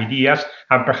different ideas,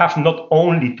 and perhaps not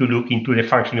only to look into the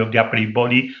functioning of the appellate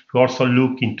body, to also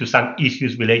look into some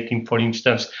issues relating, for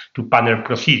instance, to panel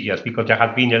procedures, because there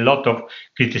have been a lot of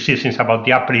criticisms about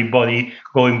the appellate body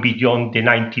going beyond the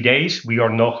 90 days. We all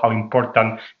know how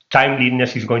important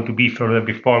timeliness is going to be for the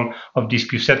reform of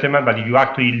dispute settlement, but if you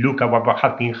actually look at what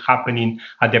has been happening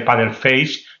at the panel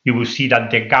phase, you will see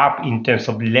that the gap in terms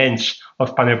of length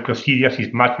of panel procedures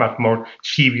is much, much more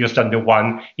serious than the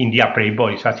one in the appellate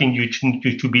body. So I think you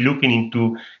should be looking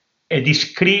into a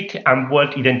discrete and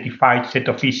well-identified set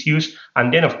of issues.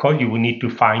 And then, of course, you will need to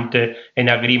find an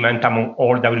agreement among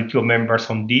all WTO members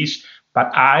on this. But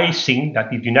I think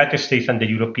that if the United States and the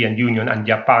European Union and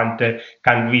Japan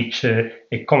can reach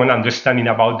a common understanding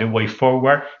about the way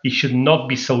forward, it should not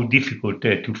be so difficult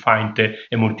to find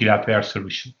a multilateral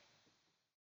solution.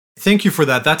 Thank you for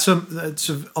that. That's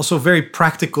also very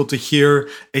practical to hear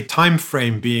a time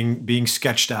frame being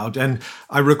sketched out. And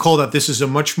I recall that this is a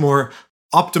much more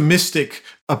optimistic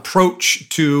approach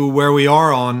to where we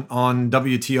are on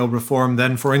WTO reform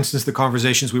than, for instance, the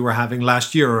conversations we were having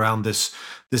last year around this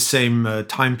same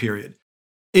time period.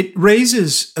 It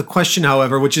raises a question,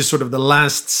 however, which is sort of the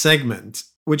last segment,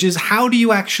 which is how do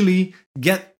you actually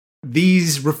get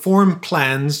these reform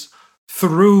plans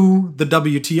through the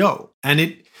WTO?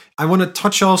 And I want to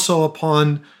touch also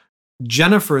upon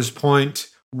Jennifer's point,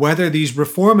 whether these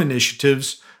reform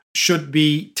initiatives should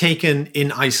be taken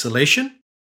in isolation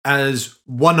as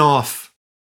one-off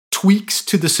tweaks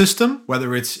to the system,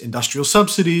 whether it's industrial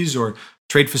subsidies or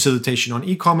trade facilitation on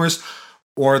e-commerce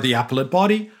or the appellate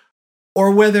body,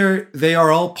 or whether they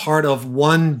are all part of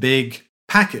one big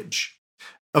package.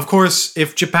 Of course,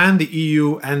 if Japan, the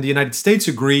EU, and the United States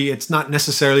agree, it's not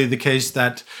necessarily the case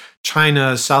that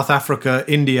China, South Africa,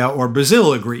 India, or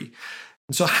Brazil agree.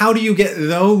 So how do you get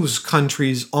those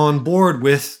countries on board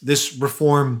with this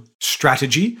reform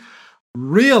strategy,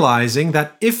 realizing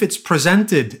that if it's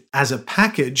presented as a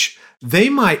package, they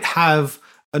might have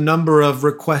a number of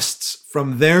requests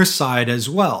from their side as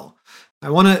well? I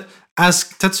want to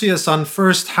ask Tetsuya-san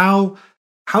first, how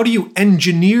do you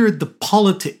engineer the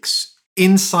politics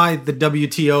inside the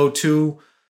WTO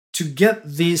to get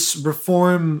this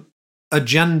reform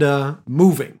agenda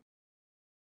moving?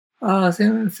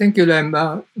 Thank you,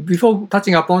 Lem. Before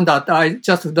touching upon that, I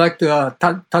just would like to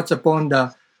touch upon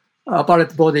the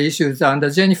apparent body issues.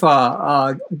 And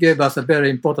Jennifer gave us a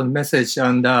very important message,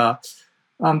 and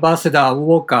Ambassador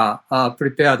Walker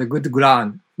prepared a good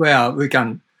ground where we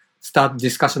can start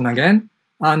discussion again.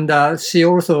 And she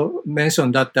also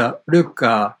mentioned that, look,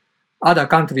 other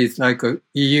countries like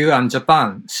EU and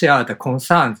Japan share the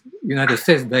concerns United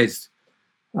States based.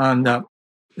 And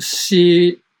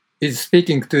she is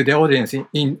speaking to the audience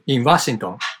in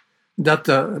Washington. That's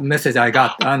the message I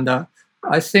got. And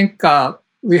I think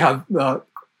we have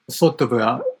sort of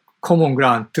a common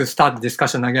ground to start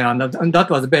discussion again. And that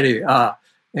was very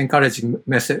encouraging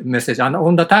message. And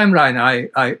on the timeline,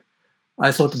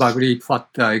 I sort of agree with what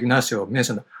Ignacio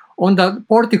mentioned. On the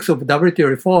politics of WTO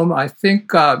reform, I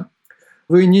think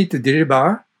we need to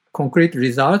deliver concrete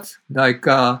results like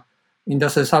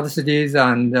industrial subsidies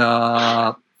and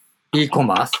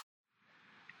e-commerce.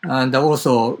 And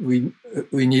also, we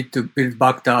need to build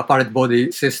back the apparent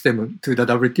body system to the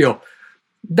WTO.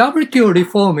 WTO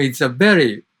reform is a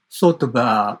very sort of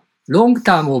a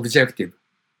long-term objective.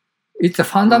 It's a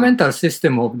fundamental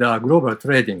system of the global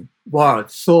trading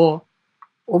world. So,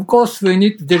 of course, we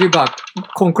need to deliver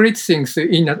concrete things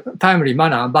in a timely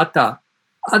manner, but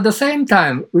at the same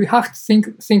time, we have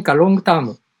to think a long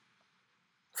term.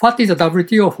 What is the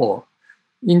WTO for?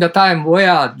 In the time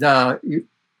where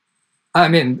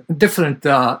different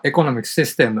economic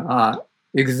system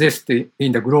exist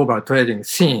in the global trading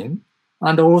scene,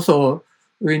 and also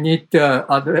we need to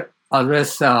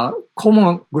address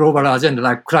common global agenda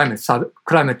like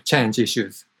climate change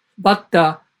issues.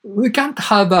 But we can't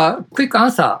have a quick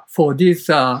answer for these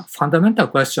fundamental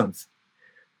questions.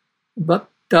 But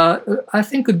I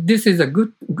think this is a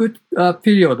good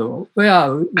period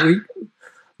where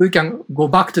we can go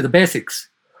back to the basics.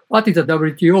 What is the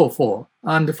WTO for?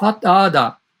 And what are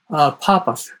the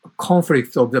purpose,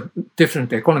 conflicts of the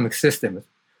different economic systems?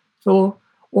 So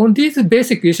on these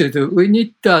basic issues, we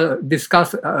need to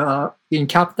discuss in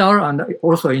Capital and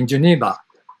also in Geneva.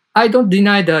 I don't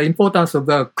deny the importance of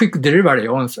a quick delivery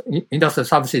on industrial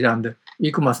subsidy and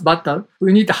e-commerce, but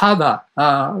we need to have a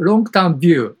long-term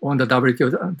view on the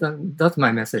WTO. That's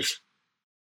my message.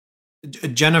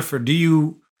 Jennifer,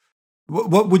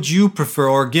 what would you prefer,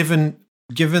 or given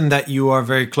that you are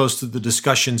very close to the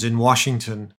discussions in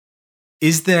Washington,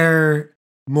 is there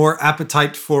more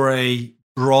appetite for a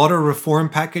broader reform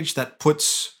package that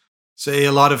puts, say,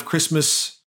 a lot of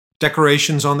Christmas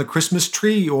decorations on the Christmas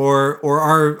tree, or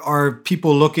are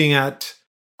people looking at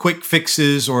quick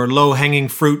fixes or low-hanging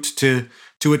fruit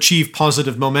to achieve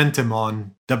positive momentum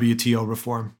on WTO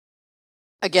reform?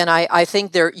 Again, I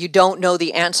think you don't know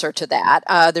the answer to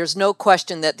that. There's no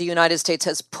question that the United States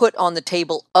has put on the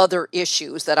table other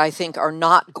issues that I think are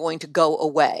not going to go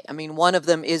away. I mean, one of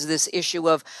them is this issue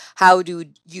of how do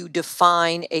you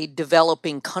define a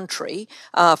developing country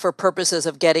for purposes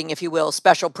of getting, if you will,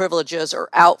 special privileges or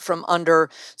out from under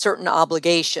certain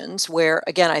obligations, where,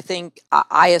 again,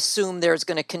 I assume there's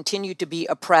going to continue to be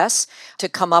a press to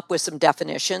come up with some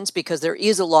definitions, because there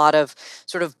is a lot of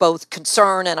sort of both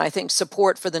concern and I think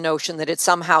support for the notion that it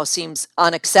somehow seems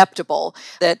unacceptable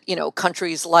that,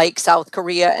 countries like South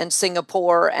Korea and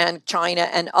Singapore and China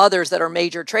and others that are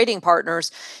major trading partners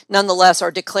nonetheless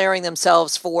are declaring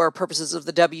themselves for purposes of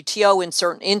the WTO in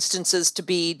certain instances to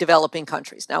be developing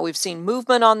countries. Now, we've seen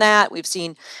movement on that. We've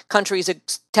seen countries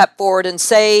step forward and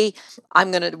say,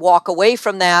 I'm going to walk away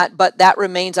from that, but that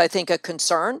remains, I think, a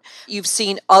concern. You've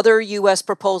seen other U.S.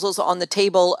 proposals on the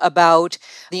table about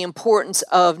the importance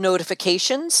of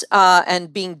notifications and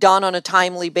being done on a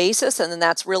timely basis, and then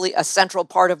that's really a central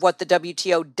part of what the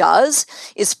WTO does,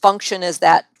 is function as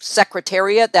that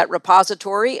secretariat, that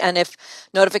repository, and if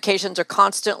notifications are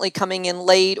constantly coming in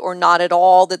late or not at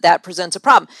all, that presents a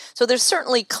problem. So there's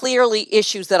certainly clearly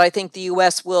issues that I think the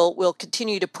U.S. will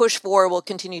continue to push for, will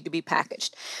continue to be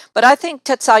packaged. But I think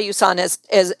Tetsuya-san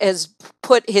has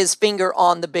put his finger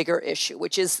on the bigger issue,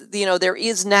 which is, there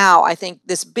is now, I think,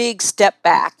 this big step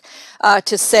back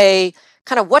to say,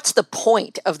 kind of what's the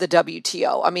point of the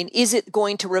WTO? I mean, is it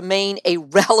going to remain a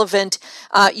relevant,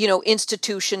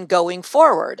 institution going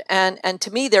forward? And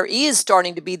to me, there is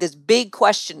starting to be this big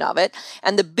question of it.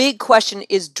 And the big question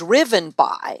is driven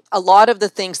by a lot of the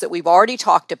things that we've already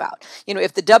talked about.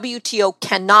 If the WTO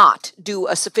cannot do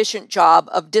a sufficient job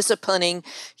of disciplining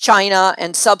China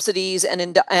and subsidies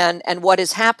and what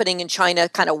is happening in China,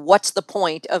 kind of what's the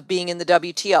point of being in the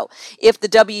WTO? If the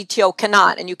WTO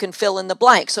cannot, and you can fill in the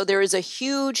blank. So there is a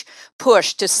huge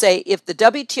push to say if the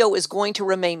WTO is going to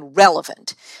remain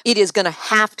relevant, it is going to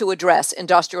have to address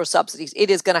industrial subsidies. It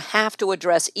is going to have to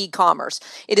address e-commerce.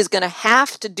 It is going to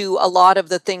have to do a lot of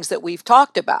the things that we've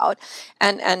talked about.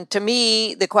 And to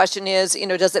me, the question is,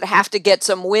 does it have to get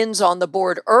some wins on the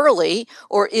board early,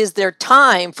 or is there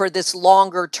time for this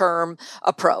longer term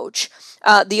approach?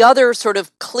 The other sort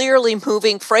of clearly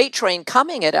moving freight train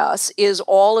coming at us is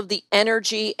all of the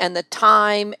energy and the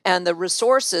time and the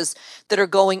resources that are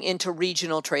going into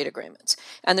regional trade agreements.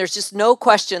 And there's just no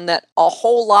question that a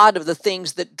whole lot of the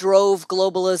things that drove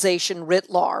globalization writ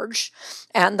large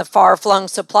and the far-flung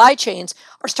supply chains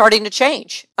are starting to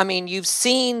change. I mean, you've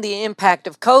seen the impact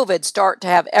of COVID start to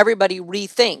have everybody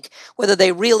rethink whether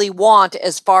they really want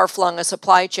as far-flung a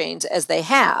supply chains as they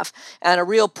have, and a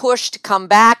real push to come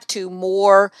back to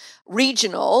more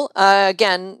regional,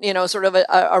 again, sort of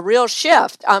a real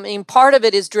shift. I mean, part of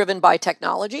it is driven by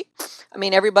technology. I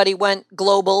mean, everybody went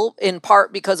global in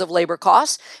part because of labor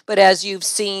costs, but as you've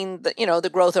seen, the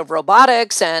growth of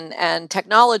robotics and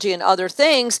technology and other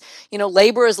things,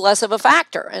 labor is less of a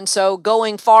factor. And so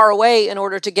going far away in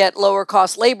order to get lower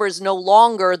cost labor is no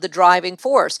longer the driving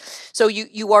force. So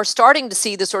you are starting to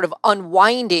see the sort of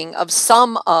unwinding of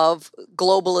some of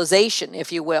globalization,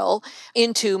 if you will,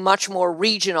 into much more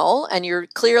regional. And you're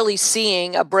clearly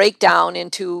seeing a breakdown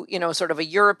into, sort of a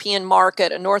European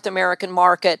market, a North American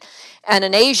market, and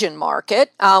an Asian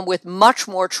market with much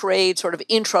more trade sort of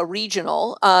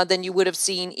intra-regional than you would have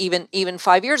seen even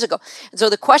 5 years ago. And so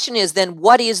the question is then,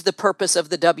 what is the purpose of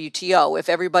the WTO if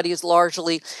everybody is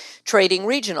largely trading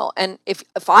regional? And if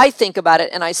I think about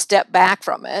it and I step back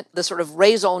from it, the sort of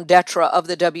raison d'etre of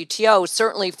the WTO,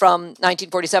 certainly from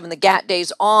 1947, the GATT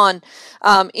days on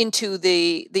into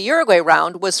the Uruguay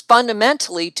round, was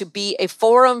fundamentally to be a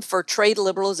forum for trade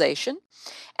liberalization,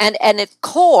 and at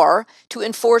core to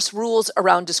enforce rules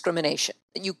around discrimination.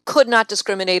 You could not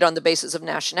discriminate on the basis of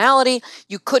nationality.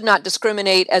 You could not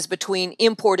discriminate as between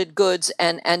imported goods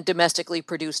and domestically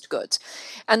produced goods.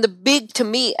 And the big, to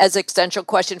me, as existential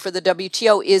question for the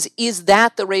WTO is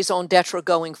that the raison d'etre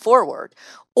going forward?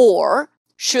 Or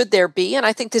should there be, and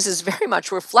I think this is very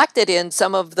much reflected in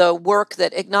some of the work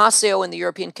that Ignacio and the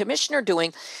European Commission are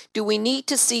doing, do we need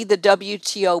to see the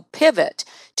WTO pivot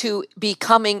to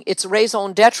becoming, its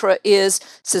raison d'etre is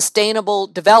sustainable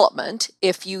development,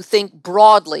 if you think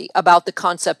broadly about the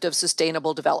concept of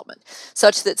sustainable development,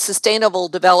 such that sustainable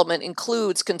development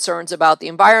includes concerns about the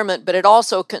environment, but it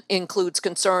also includes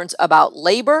concerns about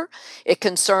labor. It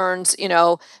concerns,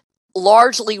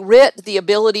 largely the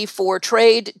ability for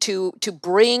trade to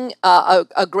bring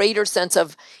a greater sense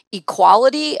of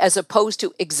equality as opposed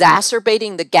to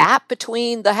exacerbating the gap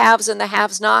between the haves and the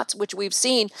have-nots, which we've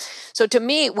seen. So to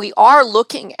me, we are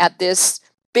looking at this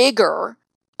bigger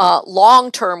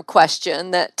long-term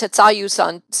question that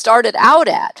Tetsuya-san started out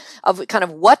at, of kind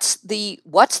of what's the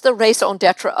raison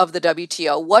d'etre of the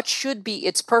WTO, what should be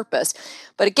its purpose.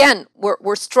 But again,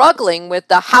 we're struggling with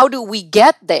the how do we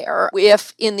get there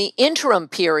if in the interim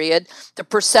period the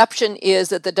perception is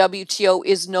that the WTO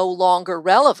is no longer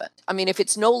relevant. I mean, if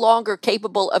it's no longer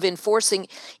capable of enforcing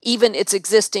even its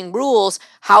existing rules,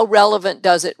 how relevant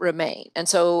does it remain? And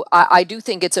so I do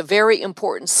think it's a very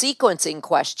important sequencing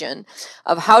question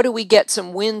of how do we get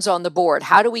some wins on the board?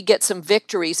 How do we get some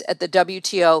victories at the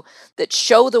WTO that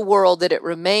show the world that it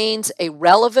remains a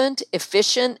relevant,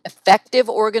 efficient, effective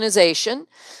organization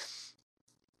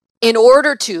in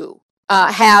order to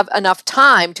have enough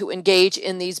time to engage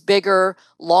in these bigger,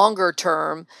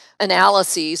 longer-term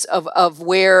analyses of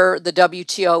where the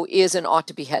WTO is and ought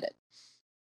to be headed.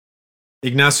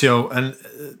 Ignacio, and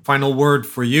final word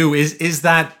for you. Is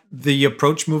that the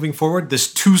approach moving forward?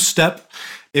 This two-step,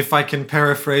 if I can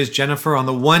paraphrase Jennifer, on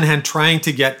the one hand, trying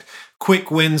to get quick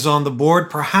wins on the board,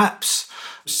 perhaps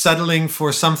settling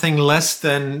for something less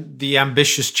than the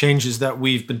ambitious changes that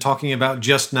we've been talking about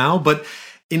just now, but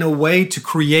in a way to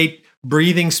create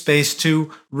breathing space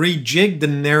to rejig the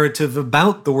narrative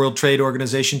about the World Trade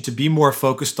Organization to be more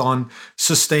focused on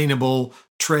sustainable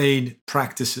trade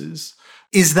practices.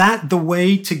 Is that the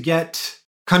way to get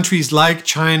countries like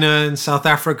China and South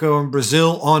Africa and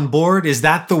Brazil on board? Is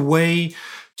that the way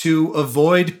to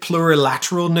avoid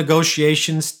plurilateral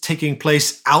negotiations taking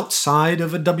place outside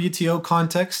of a WTO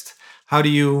context? How do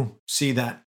you see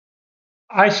that?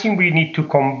 I think we need to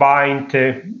combine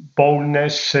the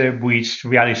boldness with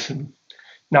realism.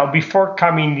 Now, before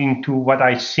coming into what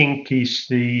I think is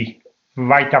the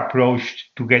right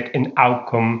approach to get an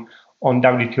outcome on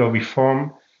WTO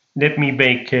reform, let me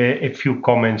make a few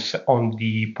comments on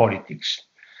the politics.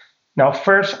 Now,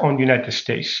 first on the United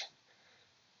States.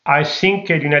 I think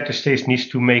the United States needs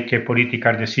to make a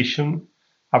political decision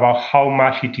about how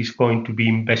much it is going to be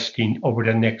investing over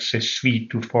the next 3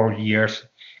 to 4 years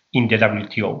in the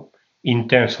WTO in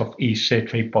terms of its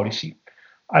trade policy.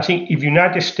 I think if the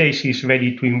United States is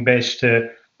ready to invest,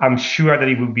 I'm sure that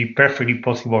it would be perfectly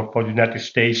possible for the United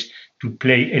States to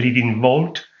play a leading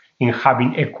role in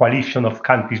having a coalition of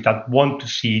countries that want to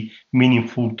see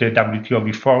meaningful WTO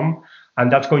reform.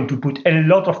 And that's going to put a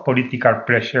lot of political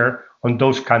pressure on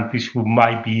those countries who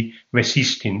might be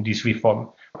resisting this reform.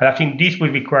 But I think this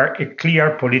will require a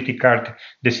clear political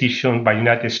decision by the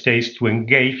United States to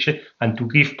engage and to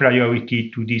give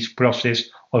priority to this process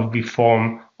of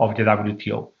reform of the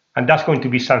WTO. And that's going to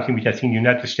be something which I think the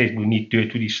United States will need to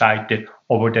decide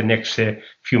over the next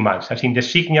few months. I think the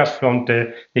signals from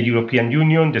the European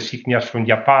Union, the signals from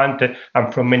Japan,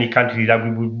 and from many countries that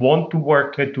we would want to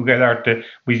work together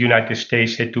with the United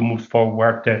States to move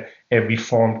forward a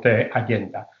reformed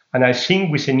agenda. And I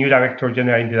think with the new Director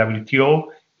General in the WTO,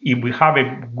 if we have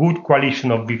a good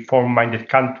coalition of reform-minded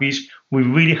countries, we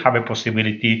really have a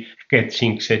possibility to get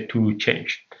things to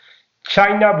change.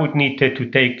 China would need to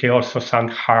take also some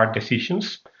hard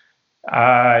decisions.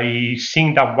 I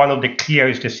think that one of the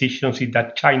clearest decisions is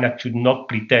that China should not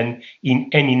pretend in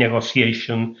any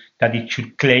negotiation that it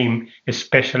should claim a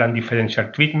special and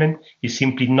differential treatment. It's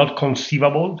simply not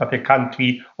conceivable that a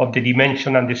country of the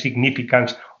dimension and the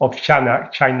significance of China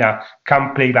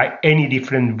can play by any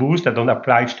different rules that don't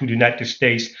apply to the United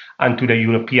States and to the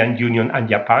European Union and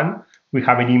Japan. We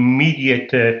have an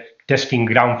immediate testing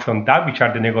ground from that, which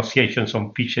are the negotiations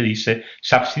on fisheries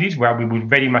subsidies, where we would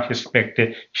very much expect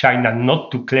China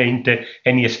not to claim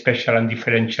any special and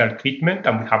differential treatment.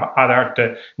 And we have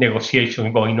other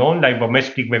negotiations going on, like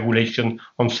domestic regulation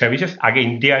on services.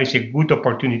 Again, there is a good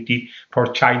opportunity for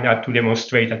China to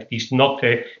demonstrate that it is not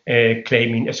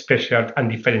claiming a special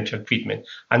and differential treatment.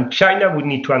 And China would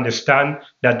need to understand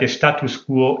that the status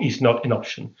quo is not an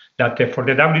option, that for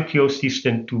the WTO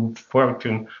system to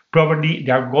function properly,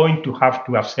 they are going to have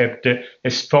to accept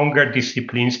stronger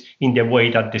disciplines in the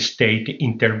way that the state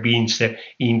intervenes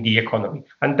in the economy.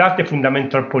 And that's the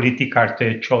fundamental political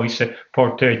choice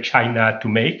for China to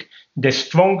make. The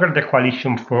stronger the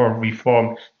coalition for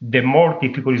reform, the more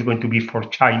difficult it's going to be for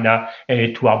China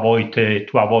to avoid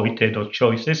those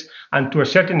choices. And to a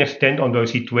certain extent, although the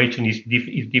situation is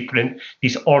different,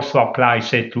 this also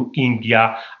applies to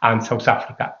India and South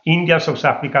Africa. India and South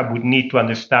Africa would need to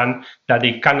understand that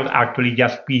they cannot actually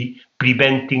just be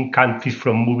preventing countries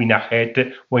from moving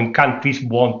ahead when countries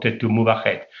wanted to move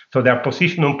ahead. So their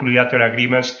position on plurilateral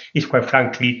agreements is, quite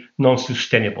frankly,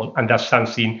 non-sustainable, and that's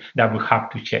something that will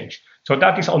have to change. So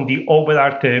that is on the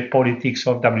overall politics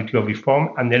of WTO reform,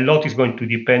 and a lot is going to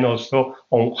depend also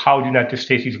on how the United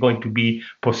States is going to be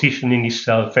positioning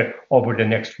itself over the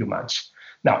next few months.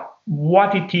 Now,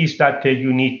 what it is that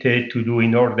you need to do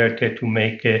in order to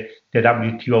make the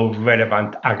WTO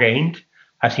relevant again,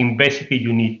 I think basically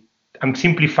you need, I'm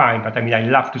simplifying, but I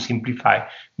love to simplify.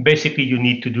 Basically, you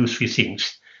need to do three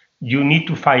things. You need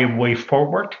to find a way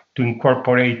forward to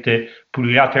incorporate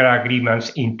plurilateral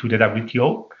agreements into the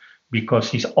WTO,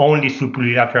 because it's only through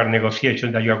plurilateral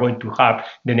negotiations that you're going to have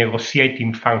the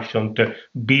negotiating function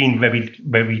being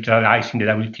revitalized in the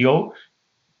WTO.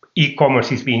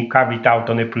 E-commerce is being carried out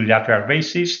on a plurilateral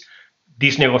basis.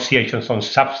 These negotiations on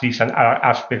subsidies and other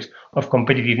aspects of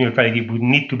competitive neutrality would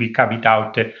need to be carried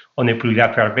out on a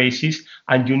plurilateral basis,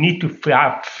 and you need to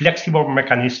have flexible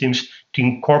mechanisms to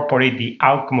incorporate the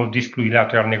outcome of these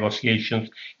plurilateral negotiations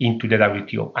into the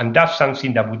WTO. And that's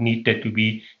something that would need to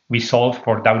be resolved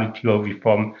for WTO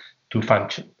reform to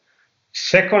function.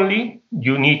 Secondly,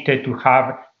 you need to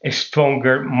have a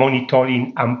stronger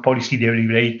monitoring and policy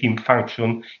deliberating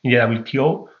function in the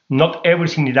WTO. Not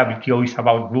everything in the WTO is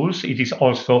about rules. It is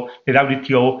also the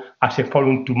WTO as a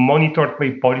forum to monitor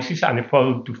trade policies and a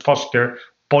forum to foster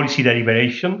policy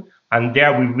deliberation. And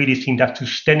there we really think that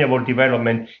sustainable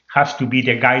development has to be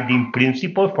the guiding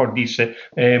principle for this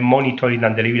monitoring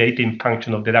and deliberating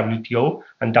function of the WTO.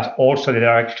 And that's also the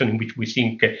direction in which we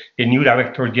think the new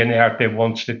Director General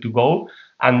wants to go.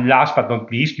 And last but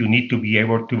not least, you need to be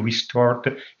able to restore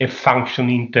a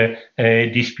functioning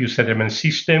dispute settlement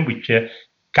system, which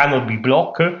cannot be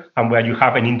blocked, and where you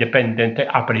have an independent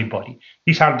appellate body.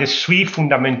 These are the three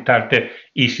fundamental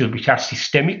issues which are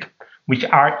systemic, which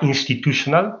are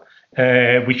institutional,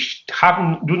 which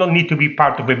do not need to be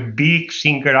part of a big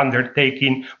single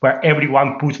undertaking where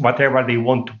everyone puts whatever they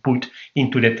want to put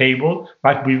into the table,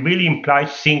 but we really imply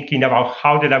thinking about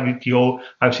how the WTO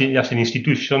as an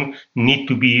institution need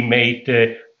to be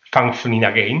made functioning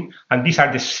again. And these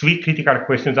are the three critical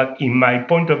questions that, in my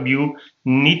point of view,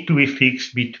 need to be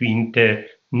fixed between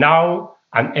now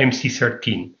and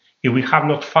MC13. If we have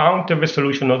not found a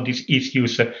resolution of these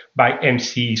issues by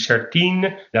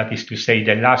MC13, that is to say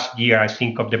the last year, I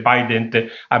think, of the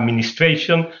Biden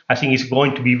administration, I think it's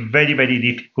going to be very, very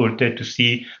difficult to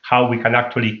see how we can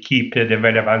actually keep the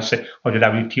relevance of the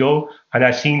WTO. And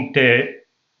I think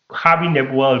having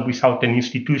a world without an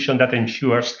institution that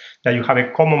ensures that you have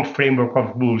a common framework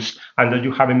of rules and that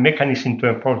you have a mechanism to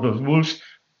enforce those rules,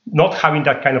 not having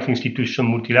that kind of institution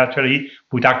multilaterally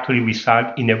would actually result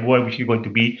in a world which is going to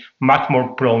be much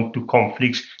more prone to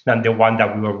conflicts than the one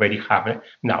that we already have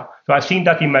now. So I think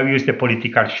that in my view is the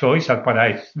political choice, but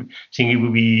I think it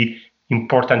will be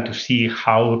important to see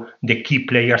how the key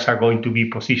players are going to be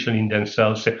positioning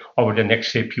themselves over the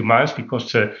next few months,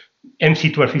 because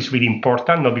MC12 is really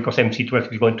important, not because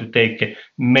MC12 is going to take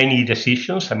many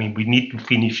decisions. I mean, we need to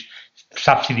finish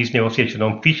subsidies negotiation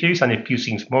on fisheries and a few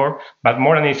things more, but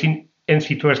more than anything,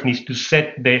 MC12 needs to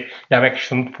set the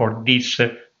direction for this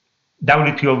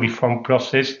WTO reform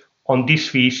process on these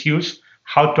three issues: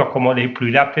 how to accommodate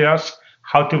plurilaterals,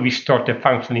 how to restore the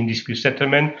functioning dispute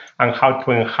settlement, and how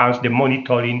to enhance the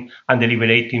monitoring and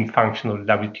deliberating function of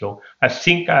the WTO. I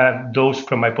think those,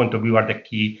 from my point of view, are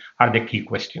the key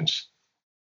questions.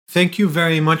 Thank you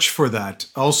very much for that.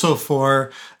 Also for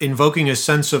invoking a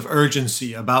sense of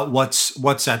urgency about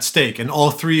what's at stake. And all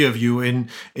three of you in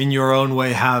your own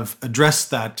way have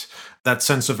addressed that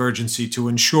sense of urgency to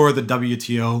ensure the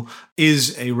WTO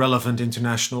is a relevant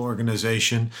international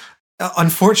organization.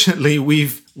 Unfortunately,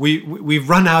 we've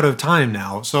run out of time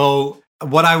now. So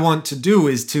what I want to do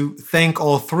is to thank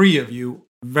all three of you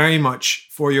very much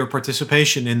for your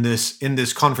participation in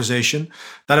this conversation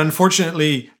that,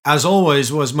 unfortunately, as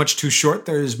always, was much too short.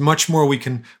 There is much more we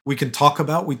can talk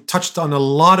about. We touched on a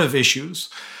lot of issues.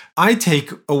 I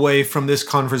take away from this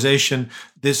conversation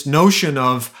this notion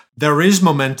of there is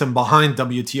momentum behind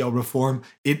WTO reform.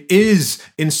 It is,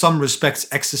 in some respects,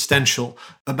 existential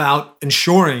about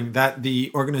ensuring that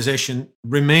the organization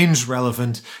remains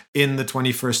relevant in the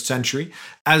 21st century,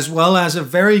 as well as a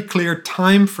very clear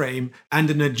time frame and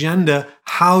an agenda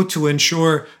how to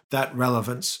ensure that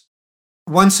relevance.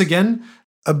 Once again,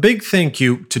 a big thank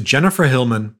you to Jennifer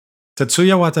Hillman,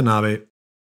 Tetsuya Watanabe,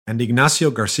 and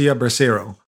Ignacio Garcia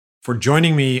Bracero for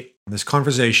joining me on this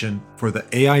conversation for the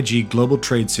AIG Global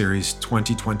Trade Series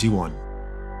 2021.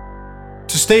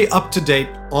 To stay up to date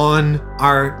on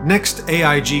our next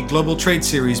AIG Global Trade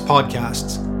Series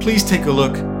podcasts, please take a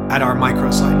look at our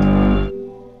microsite.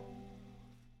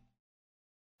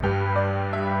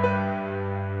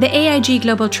 The AIG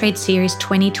Global Trade Series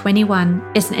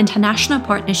 2021 is an international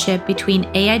partnership between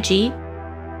AIG,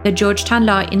 the Georgetown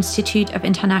Law Institute of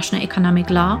International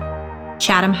Economic Law,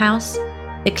 Chatham House,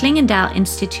 the Klingendal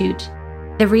Institute,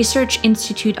 the Research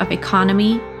Institute of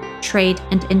Economy, Trade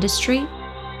and Industry,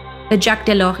 the Jacques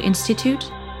Delors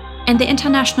Institute, and the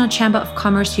International Chamber of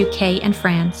Commerce UK and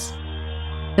France.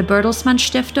 The Bertelsmann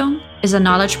Stiftung is a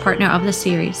knowledge partner of the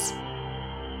series.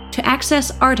 To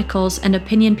access articles and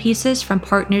opinion pieces from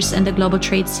partners in the Global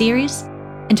Trade Series,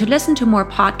 and to listen to more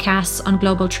podcasts on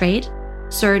global trade,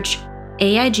 search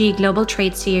AIG Global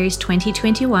Trade Series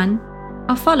 2021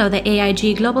 or follow the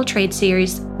AIG Global Trade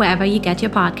Series wherever you get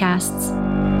your podcasts.